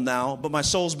soul now, but my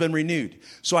soul's been renewed.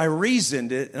 So I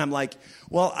reasoned it, and I'm like,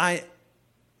 well, I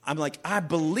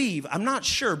believe, I'm not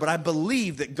sure, but I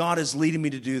believe that God is leading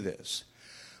me to do this.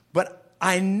 But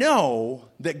I know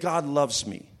that God loves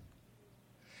me.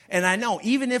 And I know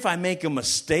even if I make a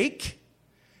mistake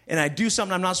and I do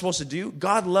something I'm not supposed to do,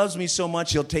 God loves me so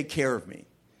much He'll take care of me.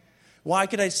 Why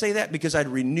could I say that? Because I'd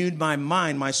renewed my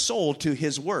mind, my soul to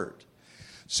His word.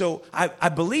 So I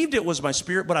believed it was my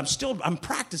spirit, but I'm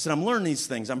practicing, I'm learning these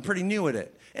things. I'm pretty new at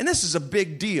it. And this is a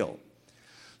big deal.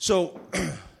 So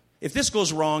if this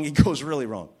goes wrong, it goes really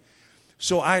wrong.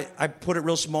 So I put it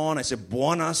real small, and I said,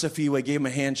 Buona Safiwe, gave him a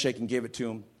handshake and gave it to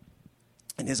him.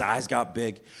 And his eyes got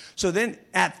big. So then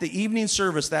at the evening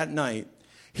service that night,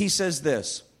 he says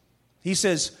this. He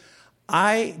says,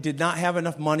 I did not have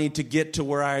enough money to get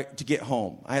to get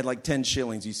home. I had like 10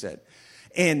 shillings, he said.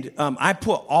 And I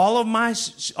put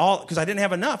because I didn't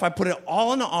have enough, I put it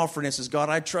all in the offering and says, God,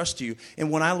 I trust you.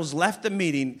 And when I was left the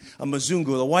meeting, a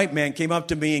Mzungu, the white man, came up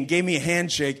to me and gave me a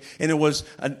handshake, and it was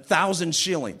 1,000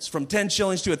 shillings. From 10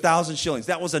 shillings to 1,000 shillings.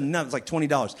 That was enough. It was like $20.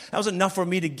 That was enough for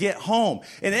me to get home.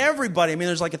 And everybody,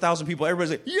 there's like 1,000 people.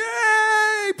 Everybody's like,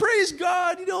 yay, praise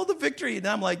God, the victory. And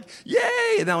I'm like,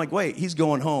 yay. And I'm like, wait, he's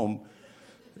going home.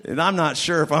 And I'm not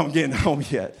sure if I'm getting home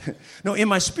yet. No, in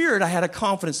my spirit, I had a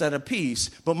confidence and a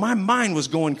peace, but my mind was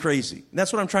going crazy. And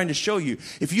that's what I'm trying to show you.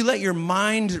 If you let your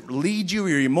mind lead you, or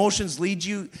your emotions lead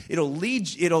you,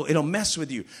 it'll mess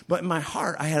with you. But in my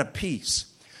heart, I had a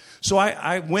peace. So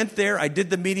I went there, I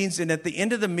did the meetings, and at the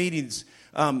end of the meetings,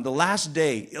 the last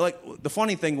day, the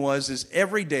funny thing is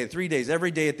every day, 3 days,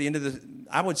 every day at the end of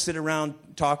I would sit around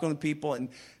talking with people, and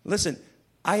listen,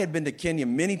 I had been to Kenya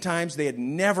many times. They had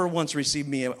never once received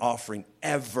me an offering,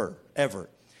 ever.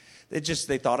 They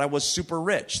thought I was super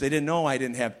rich. They didn't know I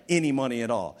didn't have any money at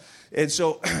all. And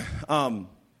so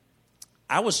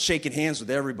I was shaking hands with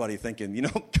everybody thinking,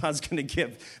 God's going to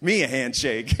give me a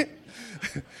handshake.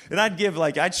 And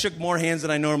I'd shook more hands than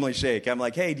I normally shake. I'm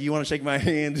like, hey, do you want to shake my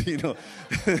hand?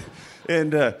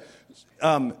 And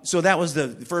so that was the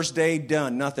first day,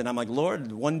 done, nothing. I'm like,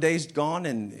 Lord, one day's gone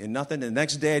and nothing. And the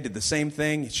next day I did the same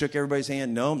thing, shook everybody's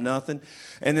hand, no, nothing.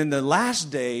 And then the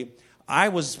last day, I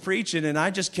was preaching and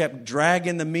I just kept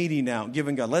dragging the meeting out,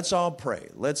 giving God, let's all pray,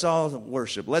 let's all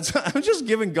worship. I'm just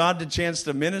giving God the chance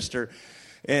to minister.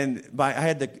 And I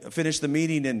had to finish the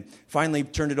meeting and finally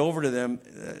turned it over to them,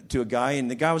 to a guy.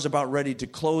 And the guy was about ready to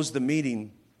close the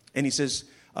meeting. And he says,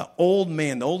 old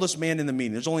man, the oldest man in the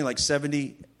meeting, there's only like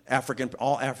 70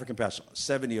 all African pastors,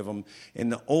 70 of them. And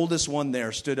the oldest one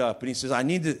there stood up and he says,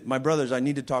 my brothers, I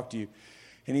need to talk to you.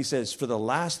 And he says, for the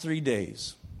last 3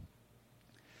 days,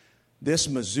 this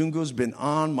Mzungu's been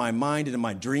on my mind and in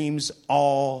my dreams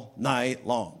all night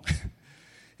long.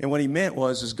 And what he meant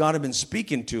was God had been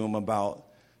speaking to him about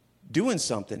doing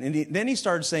something. And then he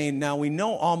started saying, now we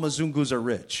know all Mzungus are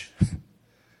rich.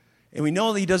 And we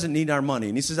know that he doesn't need our money.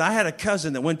 And he says, I had a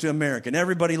cousin that went to America, and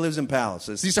everybody lives in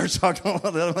palaces. He starts talking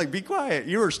about that. I'm like, be quiet.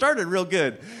 You were started real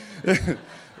good.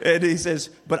 And he says,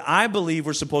 but I believe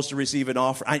we're supposed to receive an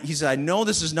offering. He said, I know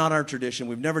this is not our tradition.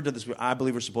 We've never done this, but I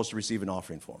believe we're supposed to receive an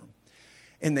offering for him.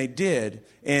 And they did.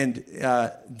 And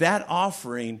that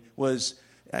offering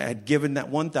I had given that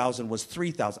 1,000 was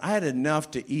 3,000. I had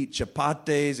enough to eat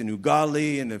chapates and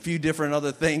ugali and a few different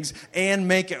other things and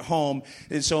make it home.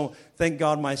 And so thank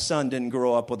God my son didn't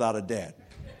grow up without a dad.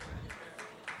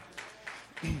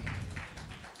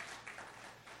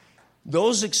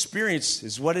 Those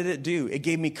experiences, what did it do? It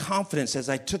gave me confidence as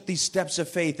I took these steps of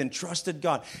faith and trusted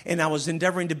God. And I was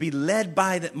endeavoring to be led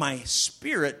by my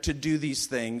spirit to do these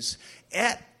things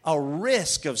at a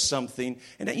risk of something.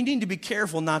 And you need to be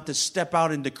careful not to step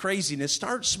out into craziness.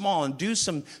 Start small and do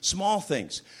some small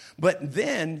things. But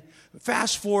then,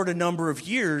 fast forward a number of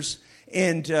years,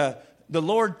 and the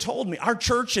Lord told me, our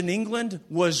church in England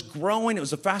was growing. It was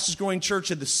the fastest growing church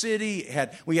in the city.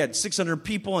 We had 600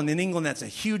 people, and in England, that's a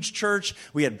huge church.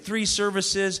 We had 3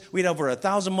 services. We had over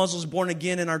 1,000 Muslims born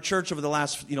again in our church over the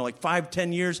last,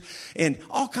 5-10 years. And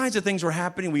all kinds of things were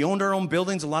happening. We owned our own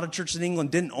buildings. A lot of churches in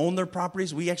England didn't own their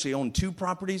properties. We actually owned 2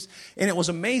 properties. And it was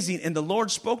amazing. And the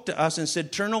Lord spoke to us and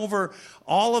said, turn over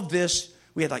all of this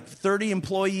We had like 30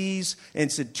 employees,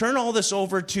 and said, turn all this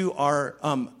over to our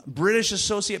British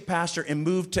associate pastor and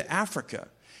move to Africa.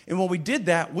 And when we did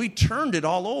that, we turned it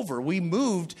all over. We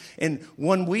moved, and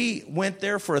when we went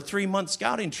there for a 3-month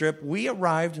scouting trip, we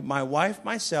arrived, my wife,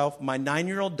 myself, my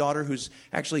 9-year-old daughter, who's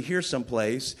actually here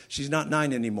someplace. She's not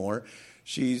 9 anymore.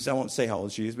 I won't say how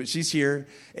old she is, but she's here.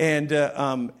 And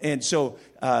so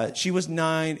she was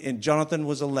 9, and Jonathan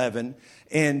was 11.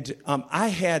 And I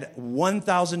had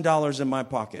 $1,000 in my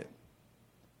pocket.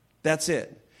 That's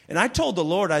it. And I told the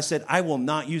Lord, I said, I will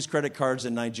not use credit cards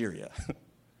in Nigeria.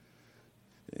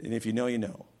 And if you know, you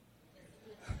know.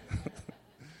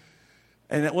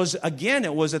 And it was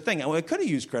a thing. I could have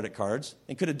used credit cards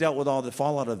and could have dealt with all the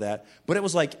fallout of that. But it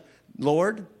was like,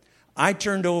 Lord, I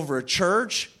turned over a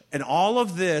church and all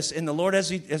of this. And the Lord,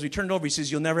 as we turned it over, he says,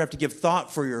 you'll never have to give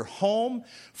thought for your home,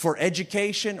 for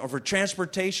education, or for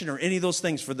transportation, or any of those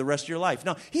things for the rest of your life.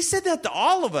 Now, he said that to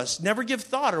all of us. Never give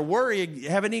thought or worry,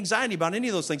 have any anxiety about any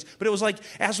of those things. But it was like,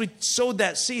 as we sowed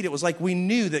that seed, it was like we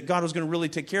knew that God was going to really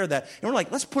take care of that. And we're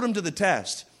like, let's put him to the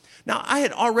test. Now, I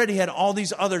had already had all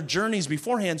these other journeys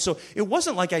beforehand, so it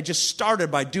wasn't like I just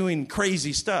started by doing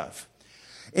crazy stuff.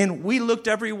 And we looked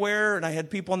everywhere, and I had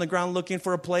people on the ground looking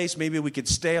for a place. Maybe we could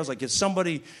stay. I was like, is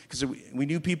somebody, because we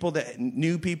knew people that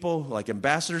knew people, like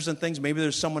ambassadors and things. Maybe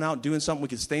there's someone out doing something. We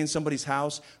could stay in somebody's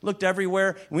house. Looked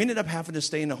everywhere. We ended up having to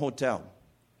stay in a hotel.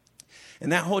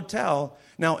 And that hotel,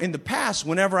 now in the past,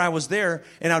 whenever I was there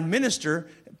and I'd minister,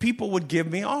 people would give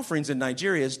me offerings in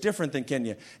Nigeria. It's different than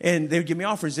Kenya. And they would give me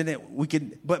offerings in it.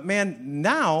 But man,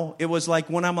 now it was like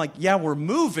when I'm like, yeah, we're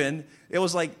moving, it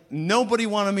was like nobody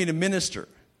wanted me to minister.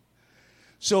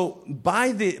 So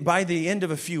by the end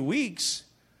of a few weeks,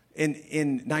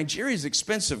 in Nigeria is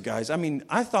expensive, guys. I mean,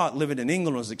 I thought living in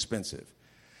England was expensive.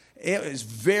 It is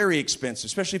very expensive,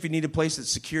 especially if you need a place that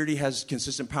security has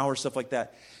consistent power, stuff like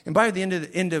that. And by the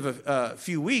end of a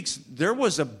few weeks, there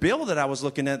was a bill that I was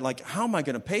looking at, like, how am I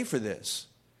going to pay for this?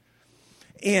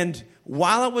 And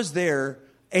while I was there,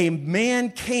 a man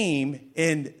came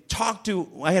and talked to,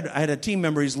 I had a team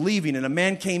member, he's leaving, and a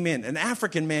man came in, an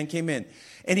African man came in,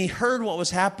 and he heard what was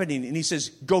happening, and he says,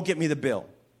 go get me the bill.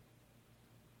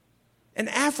 An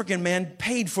African man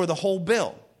paid for the whole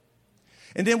bill.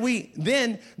 And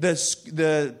then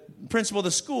the principal of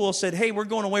the school said, hey, we're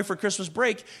going away for Christmas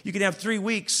break. You can have 3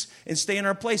 weeks and stay in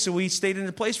our place. So we stayed in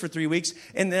the place for 3 weeks.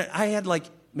 And then I had like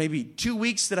maybe 2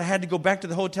 weeks that I had to go back to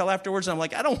the hotel afterwards. And I'm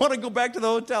like, I don't want to go back to the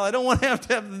hotel. I don't want to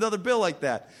have another bill like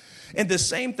that. And the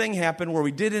same thing happened where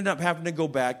we did end up having to go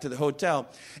back to the hotel.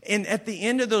 And at the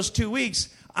end of those 2 weeks,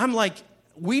 I'm like,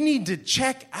 we need to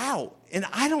check out. And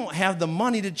I don't have the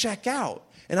money to check out.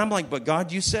 And I'm like, but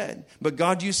God, you said, but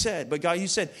God, you said, but God, you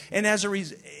said. And as a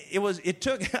reason, it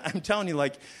took, I'm telling you,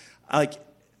 like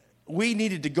we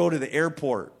needed to go to the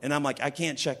airport. And I'm like, I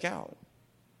can't check out.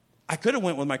 I could have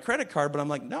went with my credit card, but I'm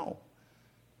like, no.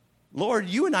 Lord,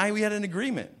 you and we had an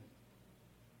agreement.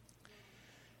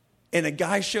 And a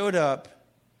guy showed up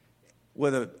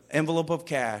with an envelope of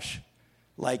cash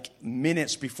like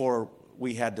minutes before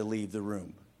we had to leave the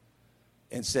room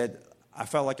and said, I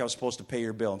felt like I was supposed to pay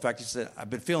your bill. In fact, he said, I've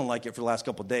been feeling like it for the last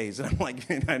couple of days. And I'm like,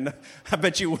 I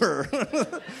bet you were.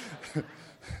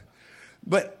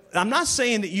 But I'm not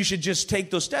saying that you should just take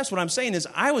those steps. What I'm saying is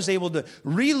I was able to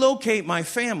relocate my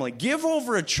family, give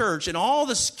over a church and all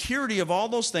the security of all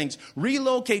those things,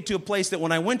 relocate to a place that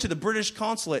when I went to the British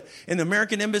consulate and the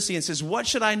American embassy and says, what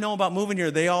should I know about moving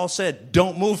here? They all said,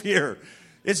 don't move here.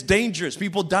 It's dangerous.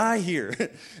 People die here.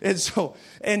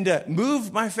 And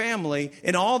move my family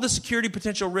and all the security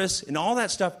potential risks and all that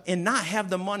stuff and not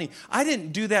have the money. I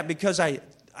didn't do that because I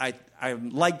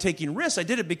like taking risks. I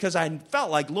did it because I felt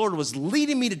like Lord was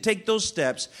leading me to take those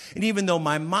steps. And even though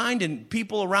my mind and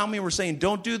people around me were saying,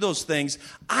 don't do those things,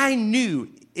 I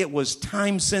knew it was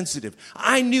time sensitive.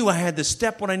 I knew I had to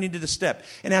step when I needed to step.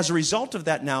 And as a result of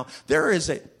that now, there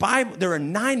are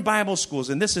 9 Bible schools,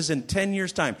 and this is in 10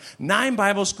 years' time. 9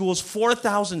 Bible schools,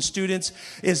 4,000 students,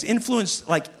 is influenced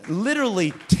like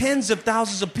literally tens of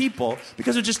thousands of people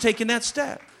because they're just taking that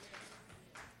step.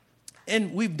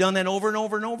 And we've done that over and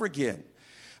over and over again.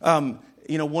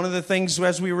 One of the things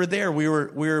as we were there, we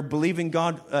were believing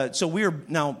God. So we are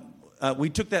now.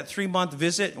 We took that 3-month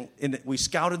visit and we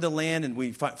scouted the land and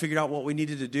we figured out what we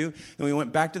needed to do. And we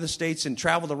went back to the States and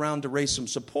traveled around to raise some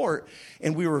support.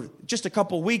 And we were just a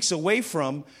couple weeks away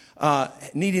from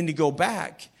needing to go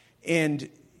back. And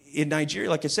in Nigeria,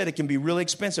 like I said, it can be really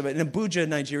expensive. In Abuja,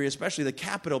 Nigeria, especially the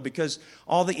capital, because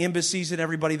all the embassies and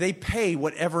everybody, they pay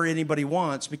whatever anybody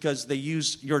wants because they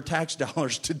use your tax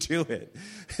dollars to do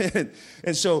it.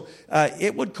 And so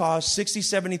it would cost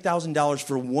 $60,000, $70,000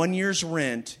 for 1 year's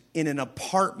rent in an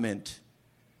apartment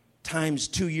times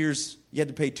 2 years. You had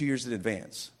to pay 2 years in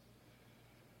advance.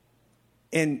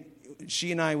 And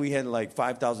she and I, we had like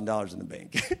 $5,000 in the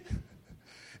bank.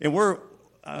 And we're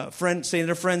staying at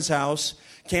a friend's house,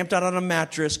 camped out on a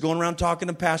mattress, going around talking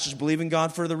to pastors, believing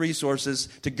God for the resources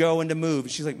to go and to move.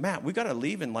 And she's like, Matt, we got to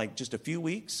leave in like just a few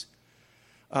weeks.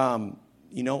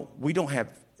 We don't have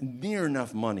near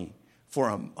enough money for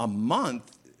a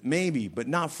month, maybe, but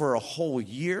not for a whole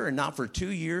year and not for 2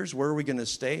 years. Where are we going to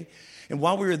stay? And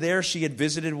while we were there, she had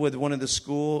visited with one of the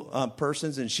school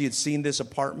persons, and she had seen this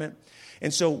apartment.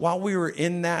 And so while we were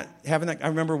in that, I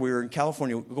remember we were in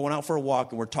California, going out for a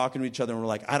walk, and we're talking to each other, and we're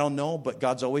like, I don't know, but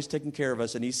God's always taken care of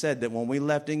us. And he said that when we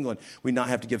left England, we not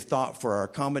have to give thought for our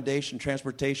accommodation,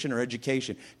 transportation, or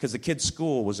education, because the kids'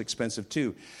 school was expensive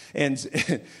too. And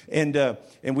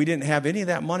we didn't have any of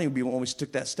that money when we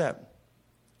took that step.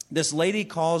 This lady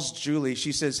calls Julie.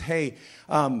 She says, hey,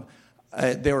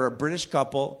 they were a British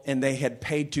couple, and they had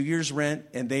paid 2 years' rent,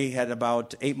 and they had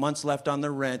about 8 months left on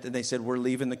their rent, and they said, we're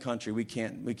leaving the country. We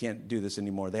can't do this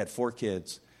anymore. They had 4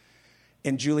 kids.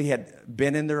 And Julie had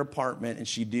been in their apartment, and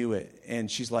she knew it.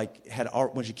 And she's like,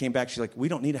 when she came back, she's like, we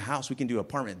don't need a house. We can do an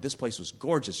apartment. This place was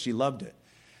gorgeous. She loved it.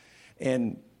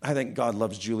 And I think God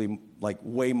loves Julie like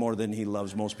way more than he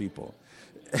loves most people.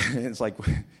 And it's like,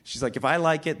 she's like, if I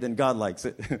like it, then God likes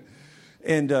it.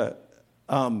 And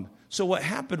so what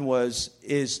happened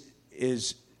is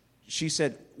she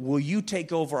said, will you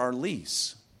take over our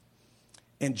lease?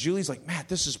 And Julie's like, Matt,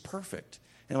 this is perfect.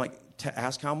 And I'm like,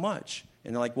 ask how much?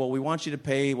 And they're like, well, we want you to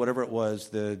pay whatever it was,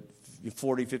 the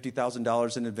 $40,000,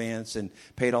 $50,000 in advance, and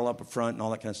pay it all up front and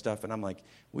all that kind of stuff. And I'm like,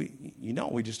 we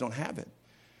just don't have it.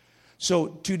 So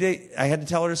 2 days, I had to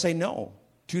tell her to say no.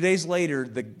 2 days later,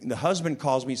 the husband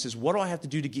calls me and says, what do I have to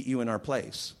do to get you in our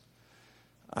place?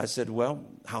 I said, well,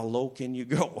 how low can you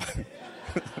go?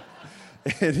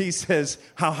 And he says,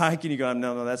 how high can you go?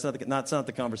 No, that's not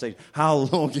the conversation. How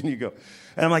low can you go?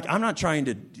 And I'm like, I'm not trying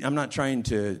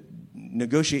to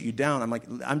negotiate you down. I'm like,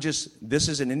 this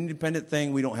is an independent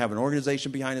thing. We don't have an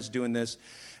organization behind us doing this.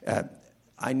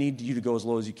 I need you to go as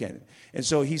low as you can. And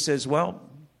so he says, well,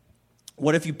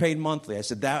 what if you paid monthly? I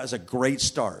said, that is a great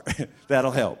start.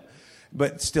 That'll help.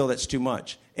 But still, that's too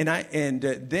much.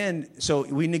 Then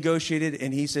we negotiated,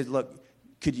 and he said, look,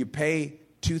 could you pay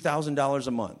 $2,000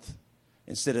 a month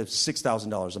instead of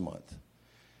 $6,000 a month?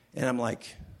 And I'm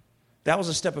like, that was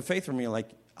a step of faith for me. Like,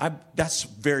 that's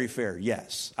very fair.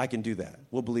 Yes, I can do that.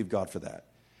 We'll believe God for that.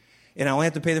 And I only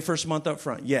have to pay the first month up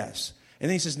front. Yes. And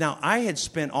then he says, now, I had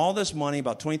spent all this money,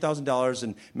 about $20,000,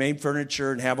 and made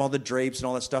furniture and have all the drapes and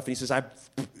all that stuff. And he says, I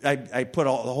put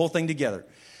the whole thing together.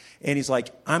 And he's like,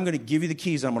 I'm going to give you the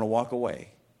keys, and I'm going to walk away.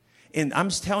 And I'm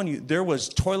just telling you, there was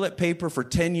toilet paper for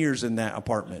 10 years in that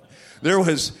apartment. There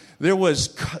was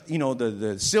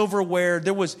the silverware.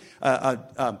 There was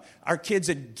our kids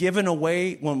had given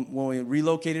away when we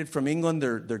relocated from England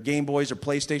their Game Boys or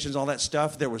PlayStations, all that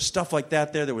stuff. There was stuff like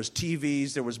that there. There was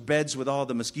TVs. There was beds with all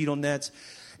the mosquito nets.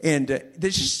 And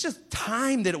there's just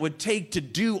time that it would take to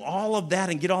do all of that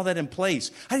and get all that in place.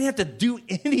 I didn't have to do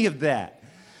any of that.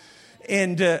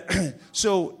 And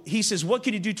so he says, what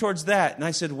can you do towards that? And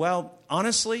I said, well,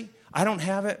 honestly, I don't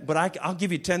have it, but I'll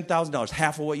give you $10,000,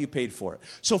 half of what you paid for it.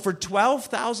 So for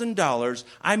 $12,000,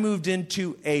 I moved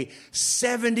into a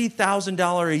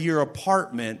 $70,000 a year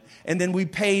apartment, and then we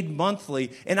paid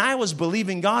monthly. And I was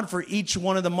believing God for each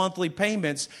one of the monthly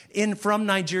payments from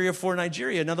Nigeria for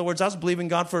Nigeria. In other words, I was believing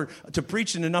God to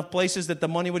preach in enough places that the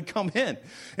money would come in.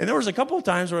 And there was a couple of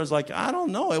times where I was like, I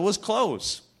don't know, it was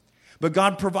close. But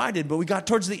God provided, but we got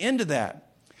towards the end of that.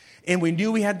 And we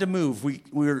knew we had to move. We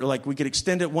were like, we could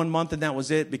extend it 1 month and that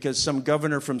was it, because some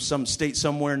governor from some state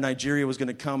somewhere in Nigeria was going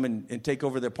to come and take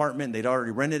over the apartment. And they'd already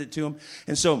rented it to him.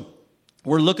 And so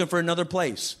we're looking for another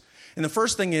place. And the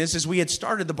first thing is we had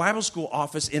started the Bible school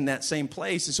office in that same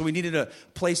place. And so we needed a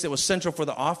place that was central for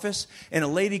the office. And a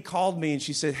lady called me and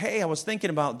she said, hey, I was thinking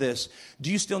about this.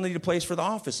 Do you still need a place for the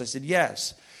office? I said,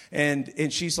 yes.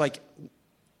 And she's like,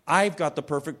 I've got the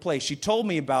perfect place. She told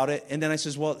me about it, and then I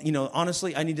says, well,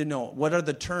 honestly, I need to know, what are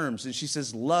the terms? And she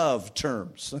says, love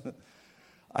terms.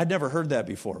 I'd never heard that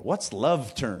before. What's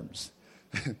love terms?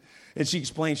 And she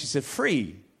explained, she said,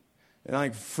 free. And I'm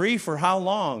like, free for how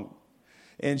long?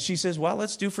 And she says, well,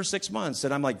 let's do for 6 months.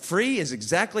 And I'm like, free is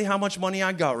exactly how much money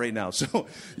I got right now. So,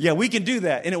 yeah, we can do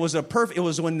that. And it was it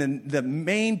was when the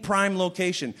main prime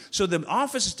location. So the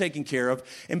office is taken care of.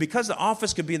 And because the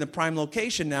office could be in the prime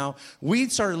location now, we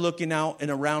started looking out and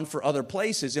around for other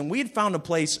places. And we had found a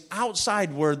place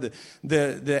outside where the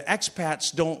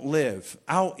expats don't live,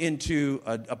 out into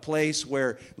a place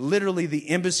where literally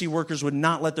the embassy workers would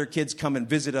not let their kids come and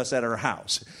visit us at our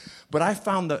house. But I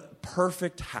found the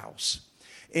perfect house.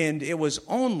 And it was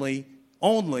only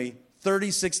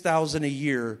 $36,000 a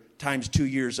year times 2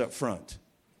 years up front.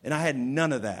 And I had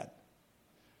none of that.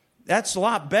 That's a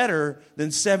lot better than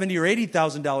 $70,000 or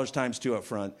 $80,000 times 2 up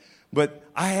front. But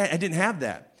I didn't have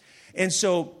that. And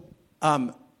so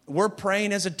we're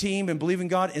praying as a team and believing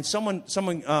God. And someone,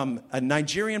 a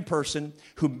Nigerian person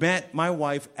who met my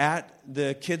wife at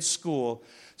the kids' school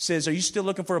says, "Are you still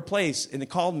looking for a place?" And they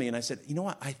called me and I said, "You know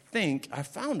what? I think I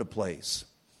found a place."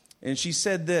 And she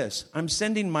said this, "I'm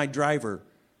sending my driver,"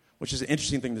 which is an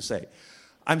interesting thing to say.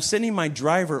 "I'm sending my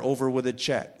driver over with a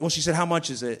check." Well, she said, "How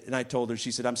much is it?" And I told her,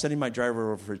 she said, "I'm sending my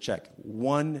driver over for a check."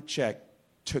 One check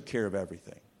took care of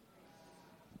everything.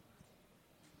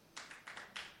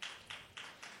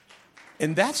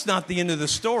 And that's not the end of the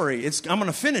story. I'm going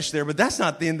to finish there, but that's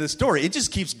not the end of the story. It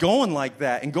just keeps going like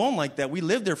that and going like that. We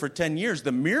lived there for 10 years.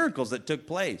 The miracles that took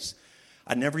place.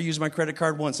 I never used my credit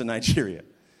card once in Nigeria.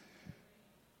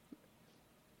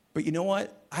 But you know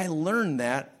what? I learned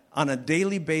that on a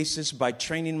daily basis by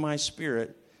training my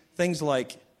spirit. Things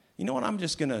like, you know what? I'm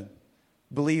just going to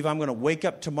believe I'm going to wake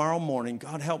up tomorrow morning.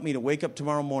 God, help me to wake up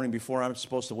tomorrow morning before I'm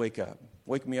supposed to wake up.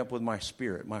 Wake me up with my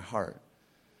spirit, my heart.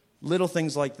 Little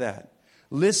things like that.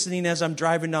 Listening as I'm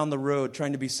driving down the road,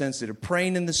 trying to be sensitive.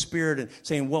 Praying in the Spirit and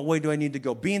saying, what way do I need to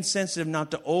go? Being sensitive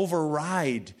not to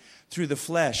override through the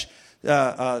flesh.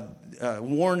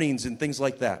 Warnings and things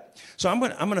like that. So I'm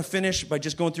going to finish by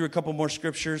just going through a couple more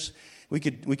scriptures. We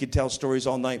could tell stories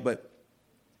all night, but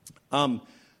I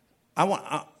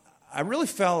really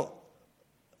felt,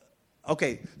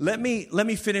 okay, let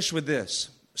me finish with this.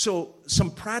 So some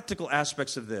practical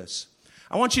aspects of this.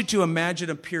 I want you to imagine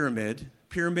a pyramid.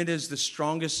 Pyramid is the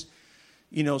strongest,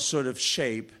 sort of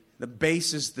shape. The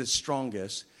base is the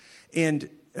strongest. And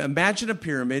imagine a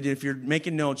pyramid. If you're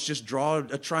making notes, just draw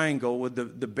a triangle with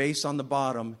the base on the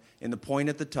bottom and the point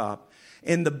at the top.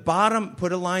 In the bottom,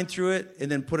 put a line through it and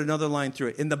then put another line through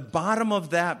it. In the bottom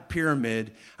of that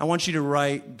pyramid, I want you to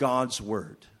write God's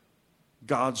Word.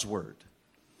 God's Word.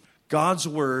 God's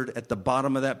Word at the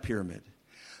bottom of that pyramid.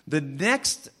 The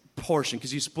next portion,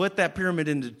 because you split that pyramid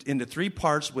into 3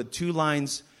 parts with 2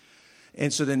 lines.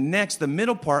 And so the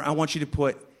middle part, I want you to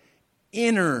put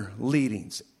inner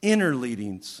leadings.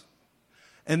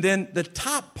 And then the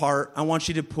top part, I want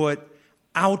you to put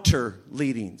outer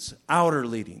leadings.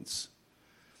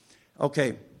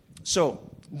 Okay, so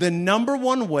the number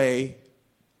one way,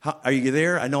 are you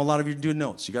there? I know a lot of you are doing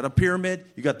notes. You got a pyramid,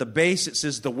 you got the base, it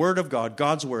says the Word of God,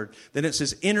 God's Word. Then it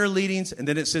says inner leadings, and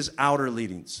then it says outer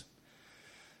leadings.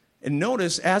 And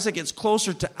notice, as it gets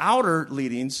closer to outer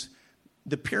leadings,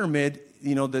 the pyramid,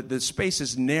 the space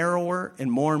is narrower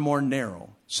and more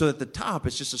narrow. So at the top,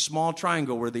 it's just a small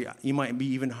triangle where it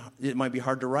might be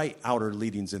hard to write outer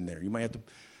leadings in there. You might have to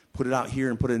put it out here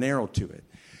and put an arrow to it.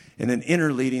 And then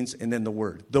inner leadings, and then the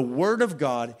Word. The Word of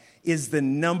God is the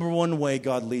number one way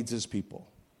God leads His people.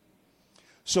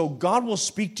 So God will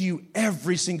speak to you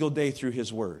every single day through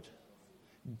His Word.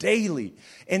 Daily.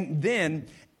 And then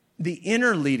the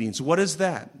inner leadings, what is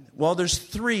that? Well, there's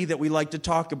 3 that we like to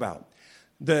talk about.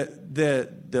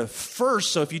 The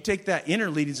first, so if you take that inner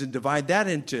leadings and divide that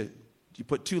into, you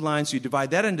put 2 lines, so you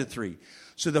divide that into 3.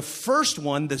 So the first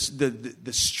one,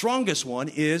 the strongest one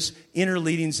is inner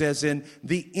leadings, as in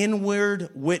the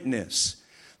inward witness.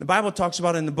 The Bible talks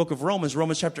about it in the book of Romans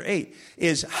chapter 8,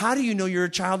 is how do you know you're a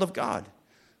child of God?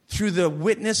 Through the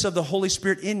witness of the Holy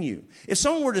Spirit in you. If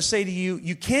someone were to say to you,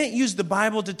 you can't use the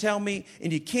Bible to tell me,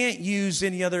 and you can't use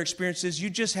any other experiences, you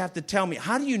just have to tell me,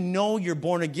 how do you know you're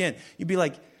born again? You'd be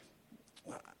like,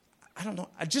 I don't know.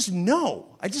 I just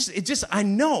know. I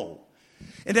know.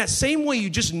 In that same way, you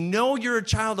just know you're a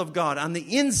child of God on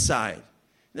the inside.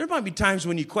 There might be times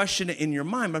when you question it in your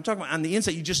mind, but I'm talking about on the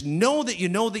inside, you just know that you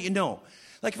know that you know.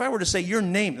 Like if I were to say your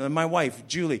name, my wife,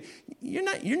 Julie, you're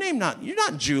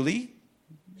not Julie.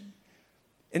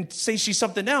 And say she's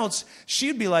something else,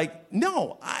 she'd be like,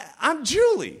 no, I'm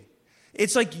Julie.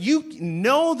 It's like you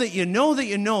know that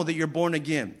you're born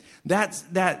again.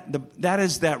 That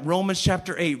is that Romans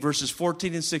chapter 8, verses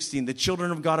 14 and 16. The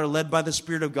children of God are led by the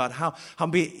Spirit of God. How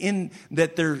be in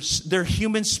that their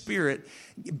human spirit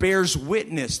bears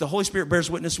witness. The Holy Spirit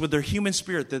bears witness with their human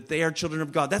spirit that they are children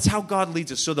of God. That's how God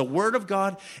leads us. So the Word of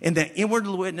God and that inward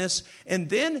witness. And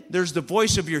then there's the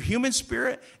voice of your human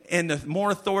spirit and the more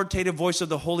authoritative voice of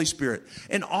the Holy Spirit.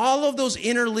 And all of those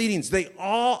inner leadings, they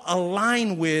all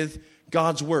align with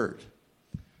God's Word.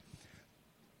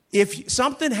 If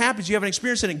something happens, you have an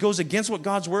experience and it goes against what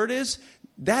God's Word is,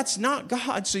 that's not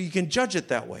God, so you can judge it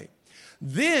that way.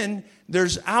 Then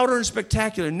there's outer and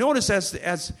spectacular. Notice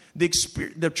as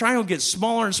the triangle gets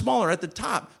smaller and smaller at the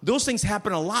top, those things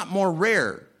happen a lot more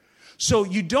rare. So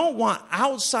you don't want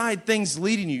outside things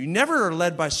leading you. You never are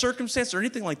led by circumstance or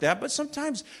anything like that. But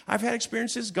sometimes I've had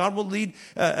experiences. God will lead,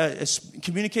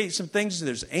 communicate some things.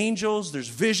 There's angels, there's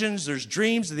visions, there's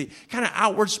dreams, the kind of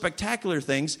outward spectacular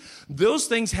things. Those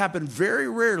things happen very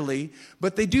rarely,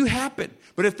 but they do happen.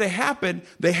 But if they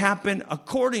happen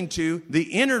according to the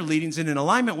inner leadings and in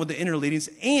alignment with the inner leadings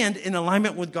and in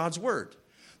alignment with God's word.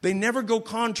 They never go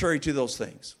contrary to those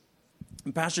things.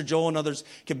 And Pastor Joel and others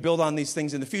can build on these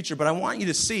things in the future, but I want you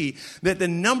to see that the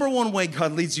number one way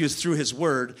God leads you is through his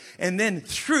word, and then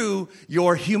through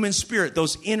your human spirit,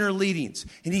 those inner leadings.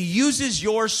 And he uses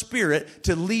your spirit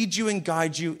to lead you and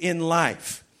guide you in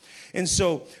life. And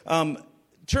so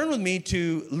turn with me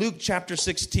to Luke chapter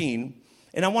 16,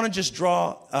 and I want to just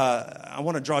draw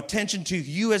attention to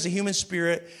you as a human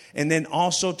spirit, and then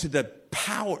also to the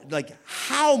power, like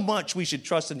how much we should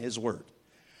trust in his word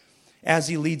as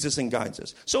he leads us and guides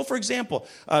us. So, for example,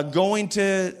 going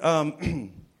to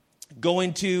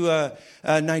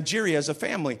Nigeria as a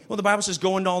family. Well, the Bible says,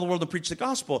 go into all the world and preach the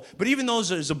gospel. But even though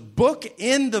there's a book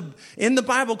in the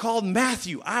Bible called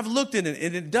Matthew, I've looked at it,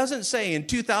 and it doesn't say in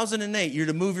 2008 you're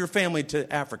to move your family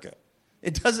to Africa.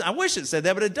 It doesn't. I wish it said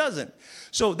that, but it doesn't.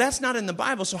 So that's not in the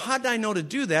Bible. So how did I know to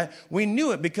do that? We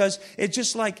knew it because it's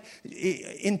just like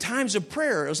in times of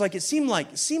prayer, it seemed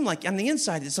like on the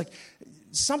inside, it's like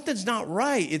something's not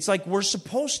right. It's like we're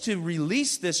supposed to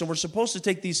release this and we're supposed to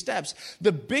take these steps.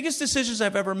 The biggest decisions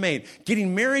I've ever made,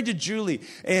 getting married to Julie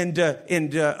and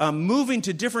moving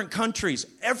to different countries,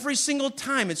 every single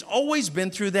time, it's always been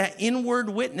through that inward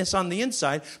witness on the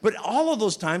inside. But all of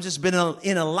those times, it's been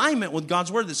in alignment with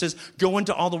God's word that says, go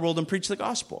into all the world and preach the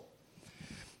gospel.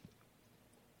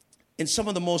 And some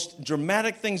of the most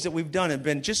dramatic things that we've done have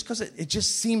been just because it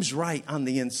just seems right on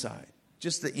the inside.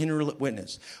 Just the inner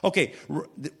witness. Okay,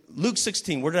 Luke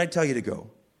 16, where did I tell you to go?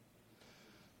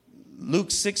 Luke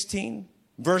 16,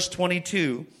 verse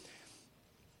 22.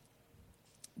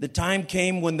 The time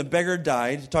came when the beggar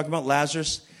died, talking about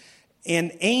Lazarus,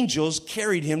 and angels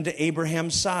carried him to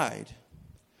Abraham's side.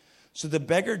 So the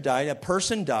beggar died, a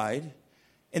person died,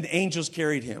 and the angels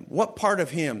carried him. What part of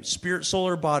him, spirit, soul,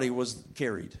 or body, was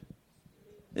carried?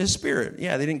 His spirit.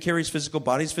 Yeah, they didn't carry his physical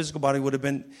body. His physical body would have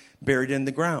been buried in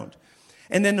the ground.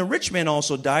 And then the rich man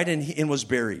also died and was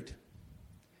buried.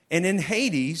 And in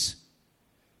Hades,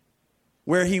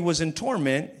 where he was in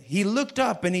torment, he looked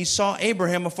up and he saw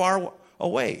Abraham afar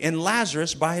away and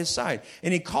Lazarus by his side.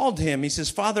 And he called him. He says,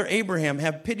 Father Abraham,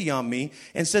 have pity on me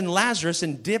and send Lazarus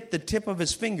and dip the tip of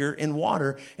his finger in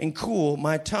water and cool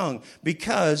my tongue,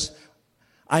 because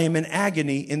I am in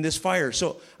agony in this fire.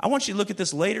 So I want you to look at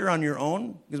this later on your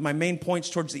own, because my main point's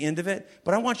towards the end of it.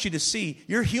 But I want you to see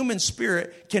your human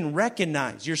spirit can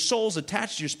recognize. Your soul's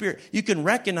attached to your spirit. You can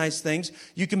recognize things.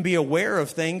 You can be aware of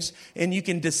things. And you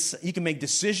can make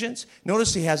decisions.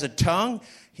 Notice he has a tongue.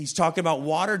 He's talking about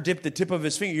water. Dip the tip of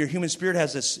his finger. Your human spirit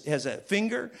has a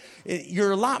finger.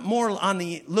 You're a lot more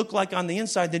look like on the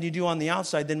inside than you do on the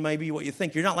outside than maybe what you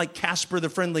think. You're not like Casper the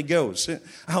Friendly Ghost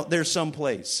out there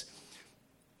someplace.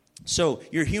 So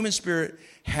your human spirit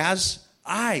has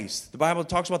eyes. The Bible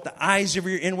talks about the eyes of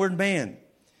your inward man.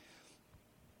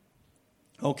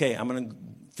 Okay, I'm going to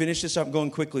finish this up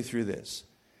going quickly through this.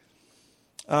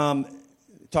 Talk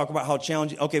about how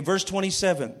challenging. Okay, verse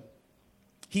 27.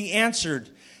 He answered,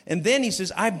 and then he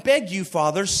says, I beg you,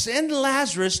 Father, send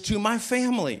Lazarus to my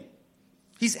family.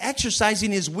 He's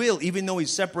exercising his will even though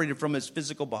he's separated from his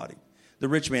physical body. The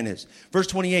rich man is. Verse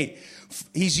 28.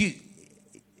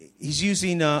 He's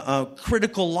using a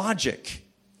critical logic.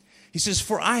 He says,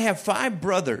 for I have 5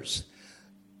 brothers.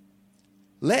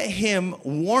 Let him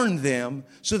warn them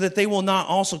so that they will not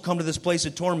also come to this place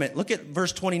of torment. Look at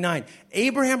verse 29.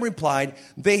 Abraham replied,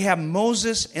 they have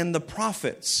Moses and the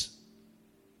prophets.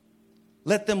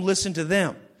 Let them listen to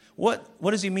them. What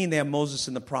does he mean they have Moses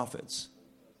and the prophets?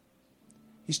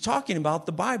 He's talking about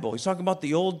the Bible. He's talking about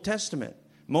the Old Testament.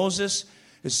 Moses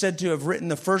is said to have written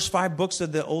the first 5 books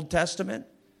of the Old Testament.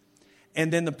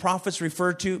 And then the prophets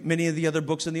refer to many of the other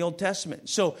books in the Old Testament.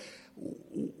 So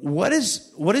what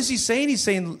is he saying? He's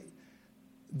saying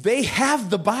they have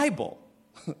the Bible.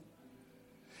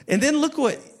 And then look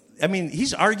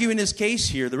he's arguing his case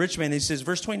here. The rich man, he says,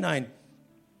 verse 30,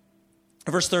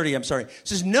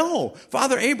 says, no,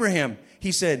 Father Abraham,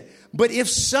 he said, but if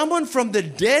someone from the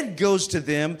dead goes to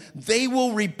them, they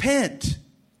will repent.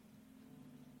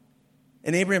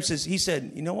 And Abraham says, he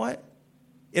said, you know what?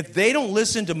 If they don't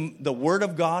listen to the word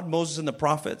of God, Moses and the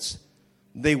prophets,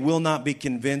 they will not be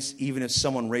convinced even if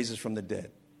someone raises from the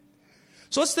dead.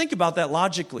 So let's think about that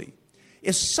logically.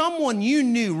 If someone you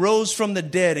knew rose from the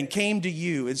dead and came to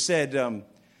you and said,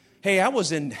 hey, I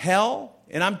was in hell,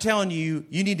 and I'm telling you,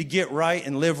 you need to get right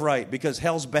and live right because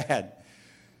hell's bad.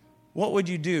 What would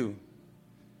you do?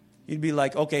 You'd be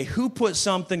like, okay, who put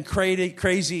something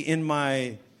crazy in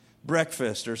my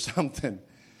breakfast or something?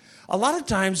 A lot of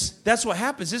times, that's what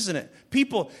happens, isn't it?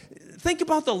 People, think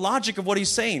about the logic of what he's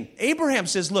saying. Abraham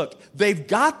says, look, they've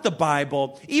got the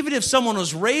Bible. Even if someone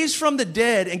was raised from the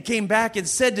dead and came back and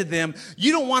said to them,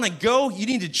 you don't want to go, you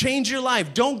need to change your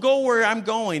life. Don't go where I'm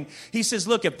going. He says,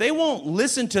 look, if they won't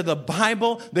listen to the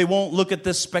Bible, they won't look at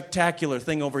this spectacular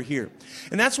thing over here.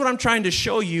 And that's what I'm trying to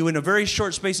show you in a very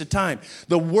short space of time.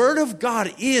 The Word of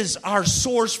God is our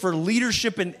source for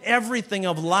leadership in everything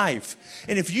of life.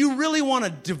 And if you really want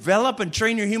to develop and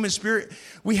train your human spirit,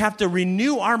 we have to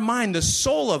renew our mind, the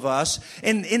soul of us.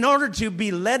 And in order to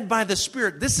be led by the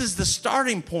Spirit, this is the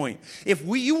starting point. If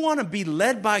you want to be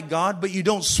led by God, but you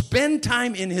don't spend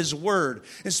time in His Word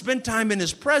and spend time in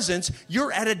His presence,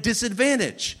 you're at a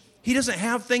disadvantage. He doesn't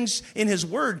have things in His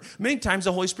Word. Many times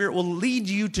the Holy Spirit will lead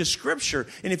you to Scripture.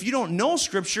 And if you don't know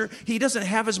Scripture, He doesn't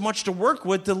have as much to work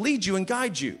with to lead you and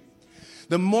guide you.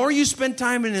 The more you spend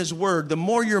time in His Word, the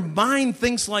more your mind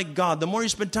thinks like God, the more you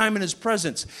spend time in His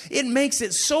presence, it makes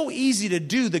it so easy to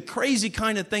do the crazy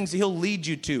kind of things that He'll lead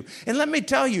you to. And let me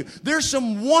tell you, there's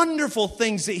some wonderful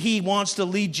things that He wants to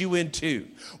lead you into.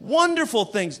 Wonderful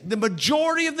things. The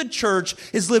majority of the church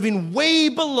is living way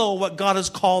below what God has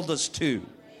called us to.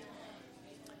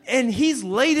 And He's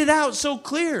laid it out so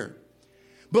clear.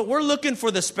 But we're looking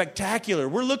for the spectacular.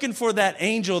 We're looking for that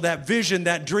angel, that vision,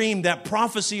 that dream, that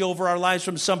prophecy over our lives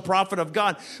from some prophet of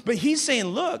God. But He's saying,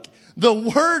 look, the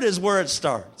Word is where it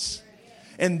starts.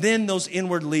 And then those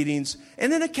inward leadings.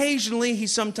 And then occasionally He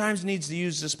sometimes needs to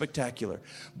use the spectacular.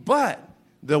 But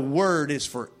the Word is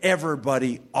for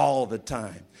everybody all the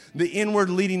time. The inward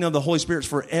leading of the Holy Spirit is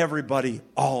for everybody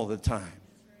all the time.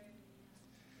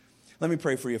 Let me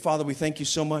pray for you. Father, we thank you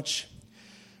so much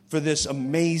for this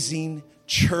amazing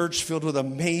church filled with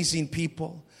amazing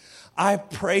people. I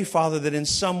pray, Father, that in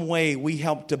some way we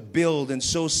help to build and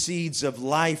sow seeds of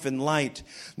life and light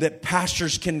that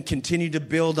pastors can continue to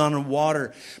build on and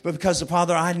water. But because,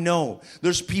 Father, I know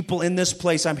there's people in this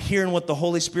place. I'm hearing what the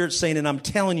Holy Spirit's saying, and I'm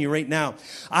telling you right now,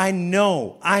 I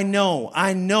know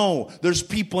there's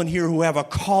people in here who have a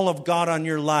call of God on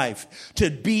your life to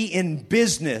be in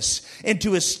business and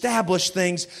to establish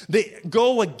things that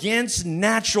go against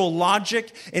natural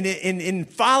logic. And in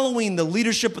following the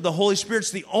leadership of the Holy Spirit,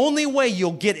 it's the only way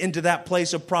you'll get into that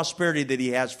place of prosperity that He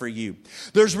has for you.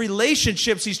 There's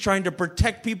relationships He's trying to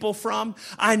protect people from.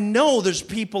 I know there's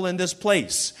people in this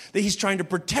place that He's trying to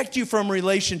protect you from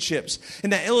relationships.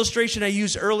 In that illustration I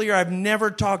used earlier, I've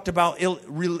never talked about it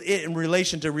in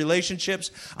relation to relationships.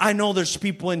 I know there's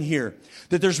people in here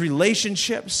that there's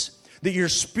relationships that your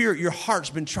spirit, your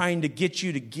heart's been trying to get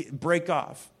you to break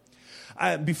off.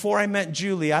 Before I met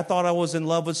Julie, I thought I was in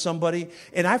love with somebody,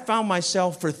 and I found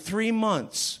myself for 3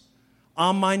 months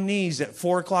on my knees at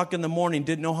 4 o'clock in the morning,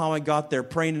 didn't know how I got there,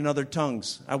 praying in other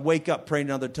tongues. I wake up praying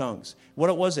in other tongues.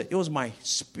 What was it? It was my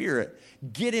spirit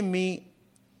getting me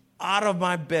out of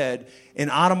my bed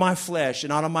and out of my flesh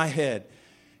and out of my head.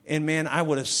 And man, I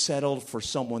would have settled for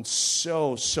someone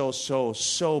so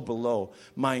below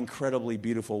my incredibly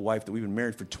beautiful wife that we've been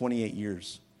married for 28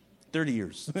 years. 30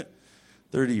 years.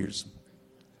 30 years.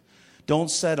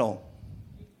 Don't settle.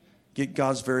 Get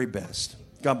God's very best.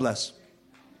 God bless.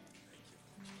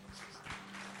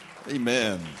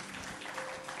 Amen.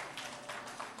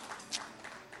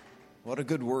 What a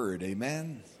good word.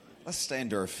 Amen. Let's stand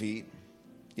to our feet.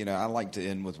 You know, I like to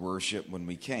end with worship when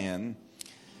we can.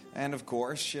 And of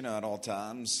course, you know, at all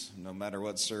times, no matter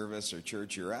what service or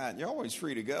church you're at, you're always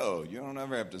free to go. You don't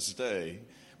ever have to stay.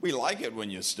 We like it when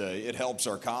you stay. It helps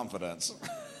our confidence.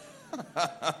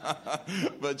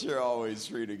 But you're always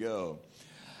free to go.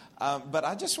 But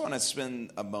I just want to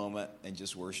spend a moment and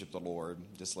just worship the Lord.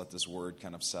 Just let this word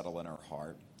kind of settle in our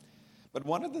heart. But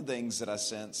one of the things that I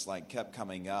sense like kept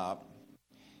coming up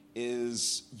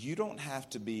is you don't have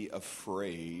to be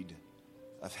afraid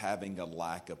of having a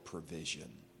lack of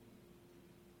provision.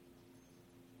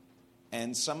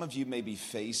 And some of you may be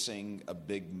facing a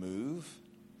big move.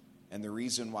 And the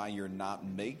reason why you're not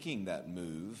making that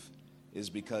move is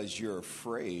because you're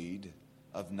afraid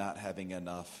of not having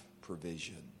enough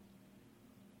provision.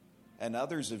 And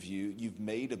others of you, you've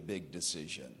made a big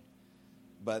decision,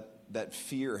 but that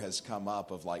fear has come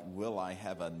up of like, will I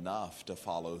have enough to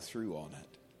follow through on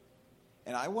it?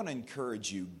 And I want to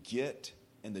encourage you, get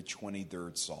in the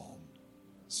 23rd Psalm,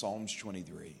 Psalms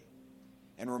 23.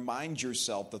 and remind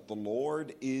yourself that the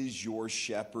Lord is your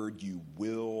shepherd. You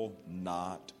will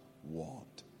not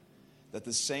want. That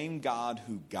the same God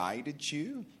who guided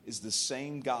you is the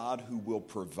same God who will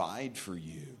provide for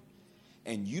you.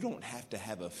 And you don't have to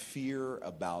have a fear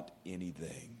about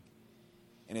anything.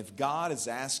 And if God is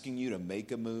asking you to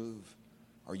make a move,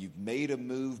 or you've made a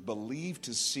move, believe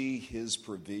to see his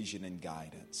provision and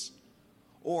guidance.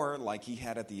 Or, like he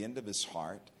had at the end of his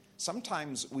heart,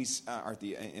 sometimes we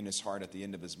in his heart at the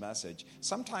end of his message,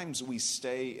 sometimes we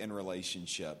stay in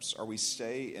relationships or we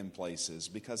stay in places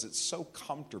because it's so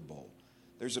comfortable.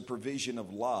 There's a provision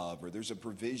of love, or there's a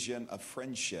provision of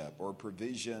friendship, or a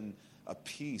provision of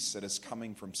peace that is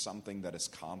coming from something that is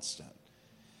constant.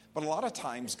 But a lot of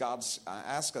times God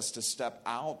asks us to step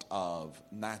out of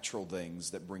natural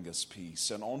things that bring us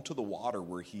peace and onto the water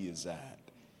where he is at.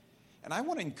 And I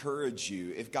want to encourage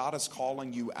you, if God is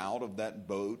calling you out of that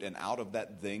boat and out of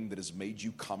that thing that has made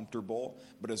you comfortable,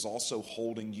 but is also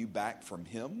holding you back from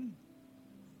him,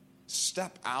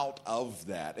 step out of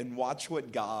that and watch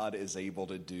what God is able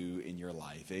to do in your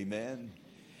life. Amen?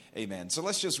 Amen. So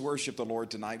let's just worship the Lord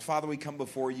tonight. Father, we come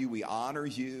before you. We honor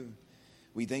you.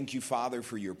 We thank you, Father,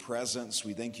 for your presence.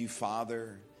 We thank you,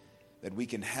 Father, that we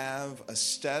can have a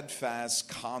steadfast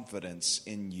confidence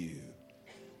in you.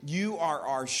 You are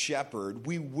our shepherd.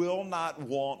 We will not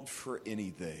want for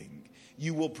anything.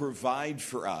 You will provide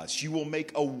for us. You will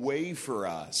make a way for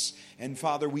us. And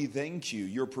Father, we thank you.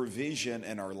 Your provision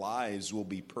in our lives will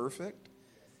be perfect,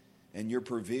 and your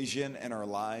provision in our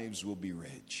lives will be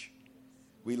rich.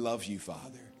 We love you,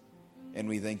 Father, and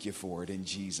we thank you for it in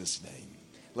Jesus' name.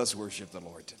 Let's worship the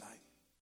Lord tonight.